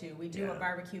seller too. We do a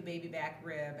barbecue baby back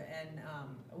rib, and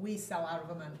we sell out of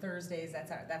them on Thursdays.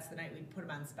 That's the night we put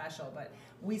them on special. But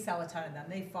we sell a ton of them.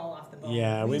 They fall off the bone.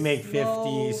 Yeah, we make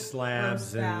 50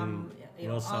 slabs, and them,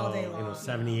 we'll sell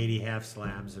 70, 80 half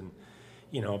slabs, and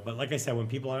you know. But like I said, when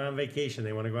people are on vacation,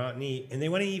 they want to go out and eat, and they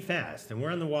want to eat fast. And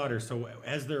we're on the water, so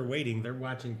as they're waiting, they're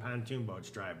watching pontoon boats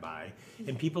drive by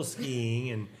and people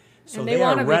skiing and. So and they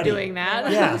want to be doing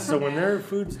that. Yeah, so when their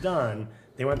food's done,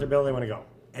 they want their bill, they want to go.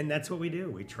 And that's what we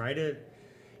do. We try to,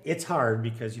 it's hard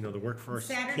because, you know, the workforce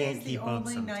can't keep up sometimes.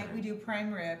 Saturday's the only night we do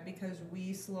prime rib because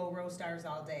we slow roast ours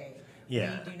all day.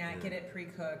 Yeah. We do not get it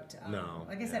pre-cooked. No.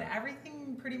 Like I said,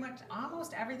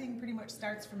 almost everything pretty much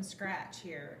starts from scratch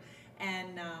here.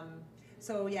 And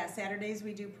so, Saturdays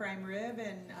we do prime rib,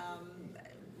 and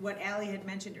what Allie had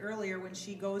mentioned earlier, when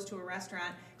she goes to a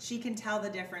restaurant, she can tell the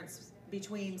difference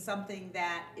between something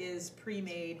that is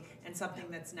pre-made and something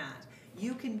that's not.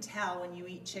 You can tell when you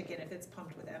eat chicken if it's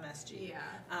pumped with MSG.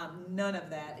 Yeah. None of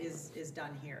that is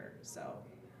done here. So.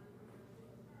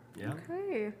 Yeah.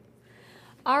 Okay.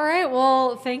 All right.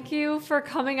 Well, thank you for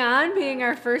coming on, being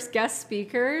our first guest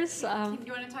speakers. Do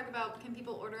you want to talk about, can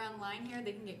people order online here?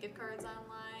 They can get gift cards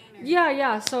online? Or?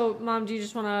 Yeah. So, Mom, do you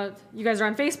just want to, you guys are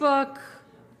on Facebook?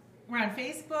 We're on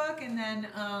Facebook, and then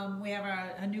we have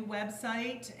a new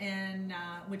website, and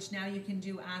which now you can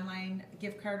do online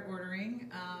gift card ordering.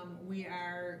 We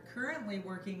are currently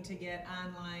working to get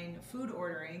online food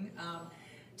ordering.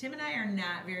 Tim and I are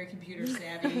not very computer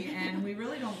savvy, and we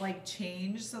really don't like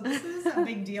change, so this is a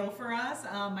big deal for us.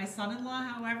 My son-in-law,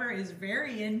 however, is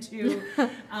very into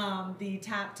the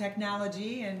top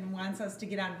technology and wants us to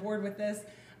get on board with this.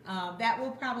 That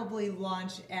will probably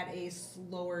launch at a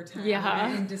slower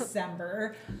time in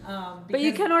December. But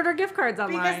you can order gift cards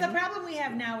online. Because the problem we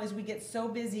have now is we get so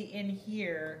busy in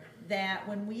here that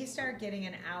when we start getting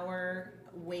an hour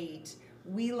wait,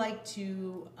 we like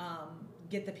to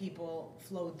get the people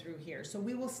flowed through here. So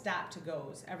we will stop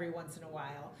to-goes every once in a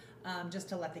while, just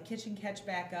to let the kitchen catch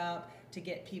back up, to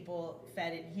get people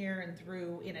fed in here and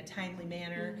through in a timely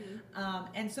manner.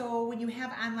 And so when you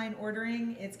have online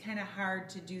ordering, it's kind of hard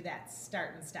to do that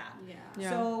start and stop.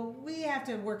 So we have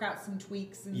to work out some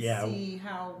tweaks and see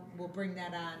how we'll bring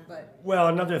that on. But well,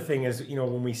 another thing is, you know,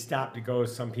 when we stop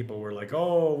to-goes, some people were like,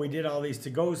 oh, we did all these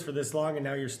to-goes for this long and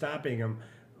now you're stopping them.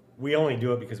 We only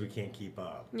do it because we can't keep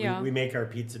up. We make our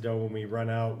pizza dough when we run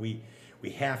out. We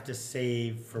have to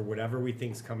save for whatever we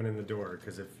think's coming in the door.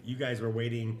 Because if you guys were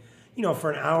waiting, you know,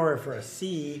 for an hour for a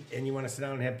seat and you want to sit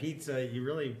down and have pizza, you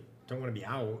really don't want to be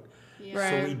out.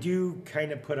 So we do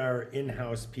kind of put our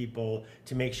in-house people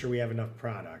to make sure we have enough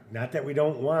product. Not that we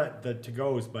don't want the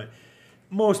to-goes, but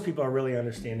most people are really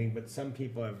understanding. But some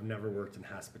people have never worked in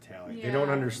hospitality. They don't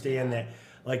understand that.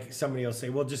 Like somebody will say,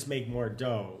 well, just make more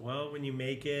dough. Well, when you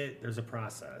make it, there's a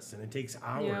process and it takes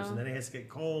hours and then it has to get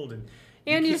cold.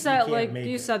 And you said, like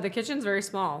you said, the kitchen's very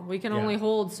small. We can only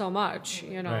hold so much,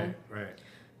 you know. Right.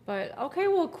 But, okay,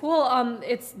 well, cool.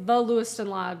 It's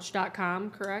theLewistonLodge.com,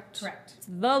 correct? Correct. It's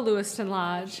the Lewiston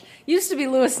Lodge. Used to be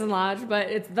Lewiston Lodge, but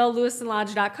it's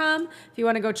theLewistonLodge.com. If you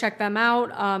want to go check them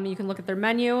out, you can look at their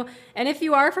menu. And if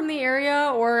you are from the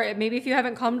area, or maybe if you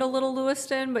haven't come to Little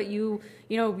Lewiston, but you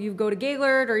go to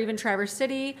Gaylord or even Traverse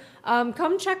City,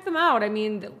 come check them out. I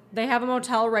mean, they have a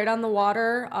motel right on the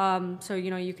water, so,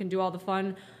 you can do all the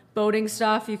fun boating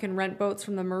stuff. You can rent boats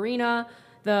from the marina.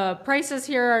 The prices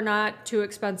here are not too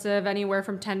expensive, anywhere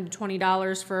from $10 to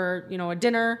 $20 for, a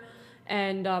dinner.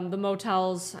 And the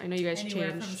motels, I know you guys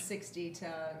anywhere changed. From $60 to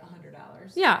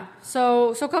 $100. Yeah,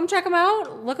 so come check them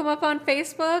out. Look them up on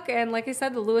Facebook. And like I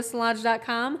said,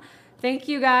 theLewistonLodge.com. Thank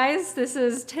you, guys. This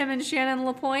is Tim and Shannon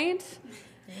LaPointe.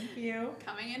 Thank you.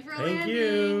 Coming in for a Thank landing.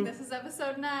 you. This is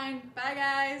episode 9. Bye,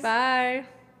 guys. Bye.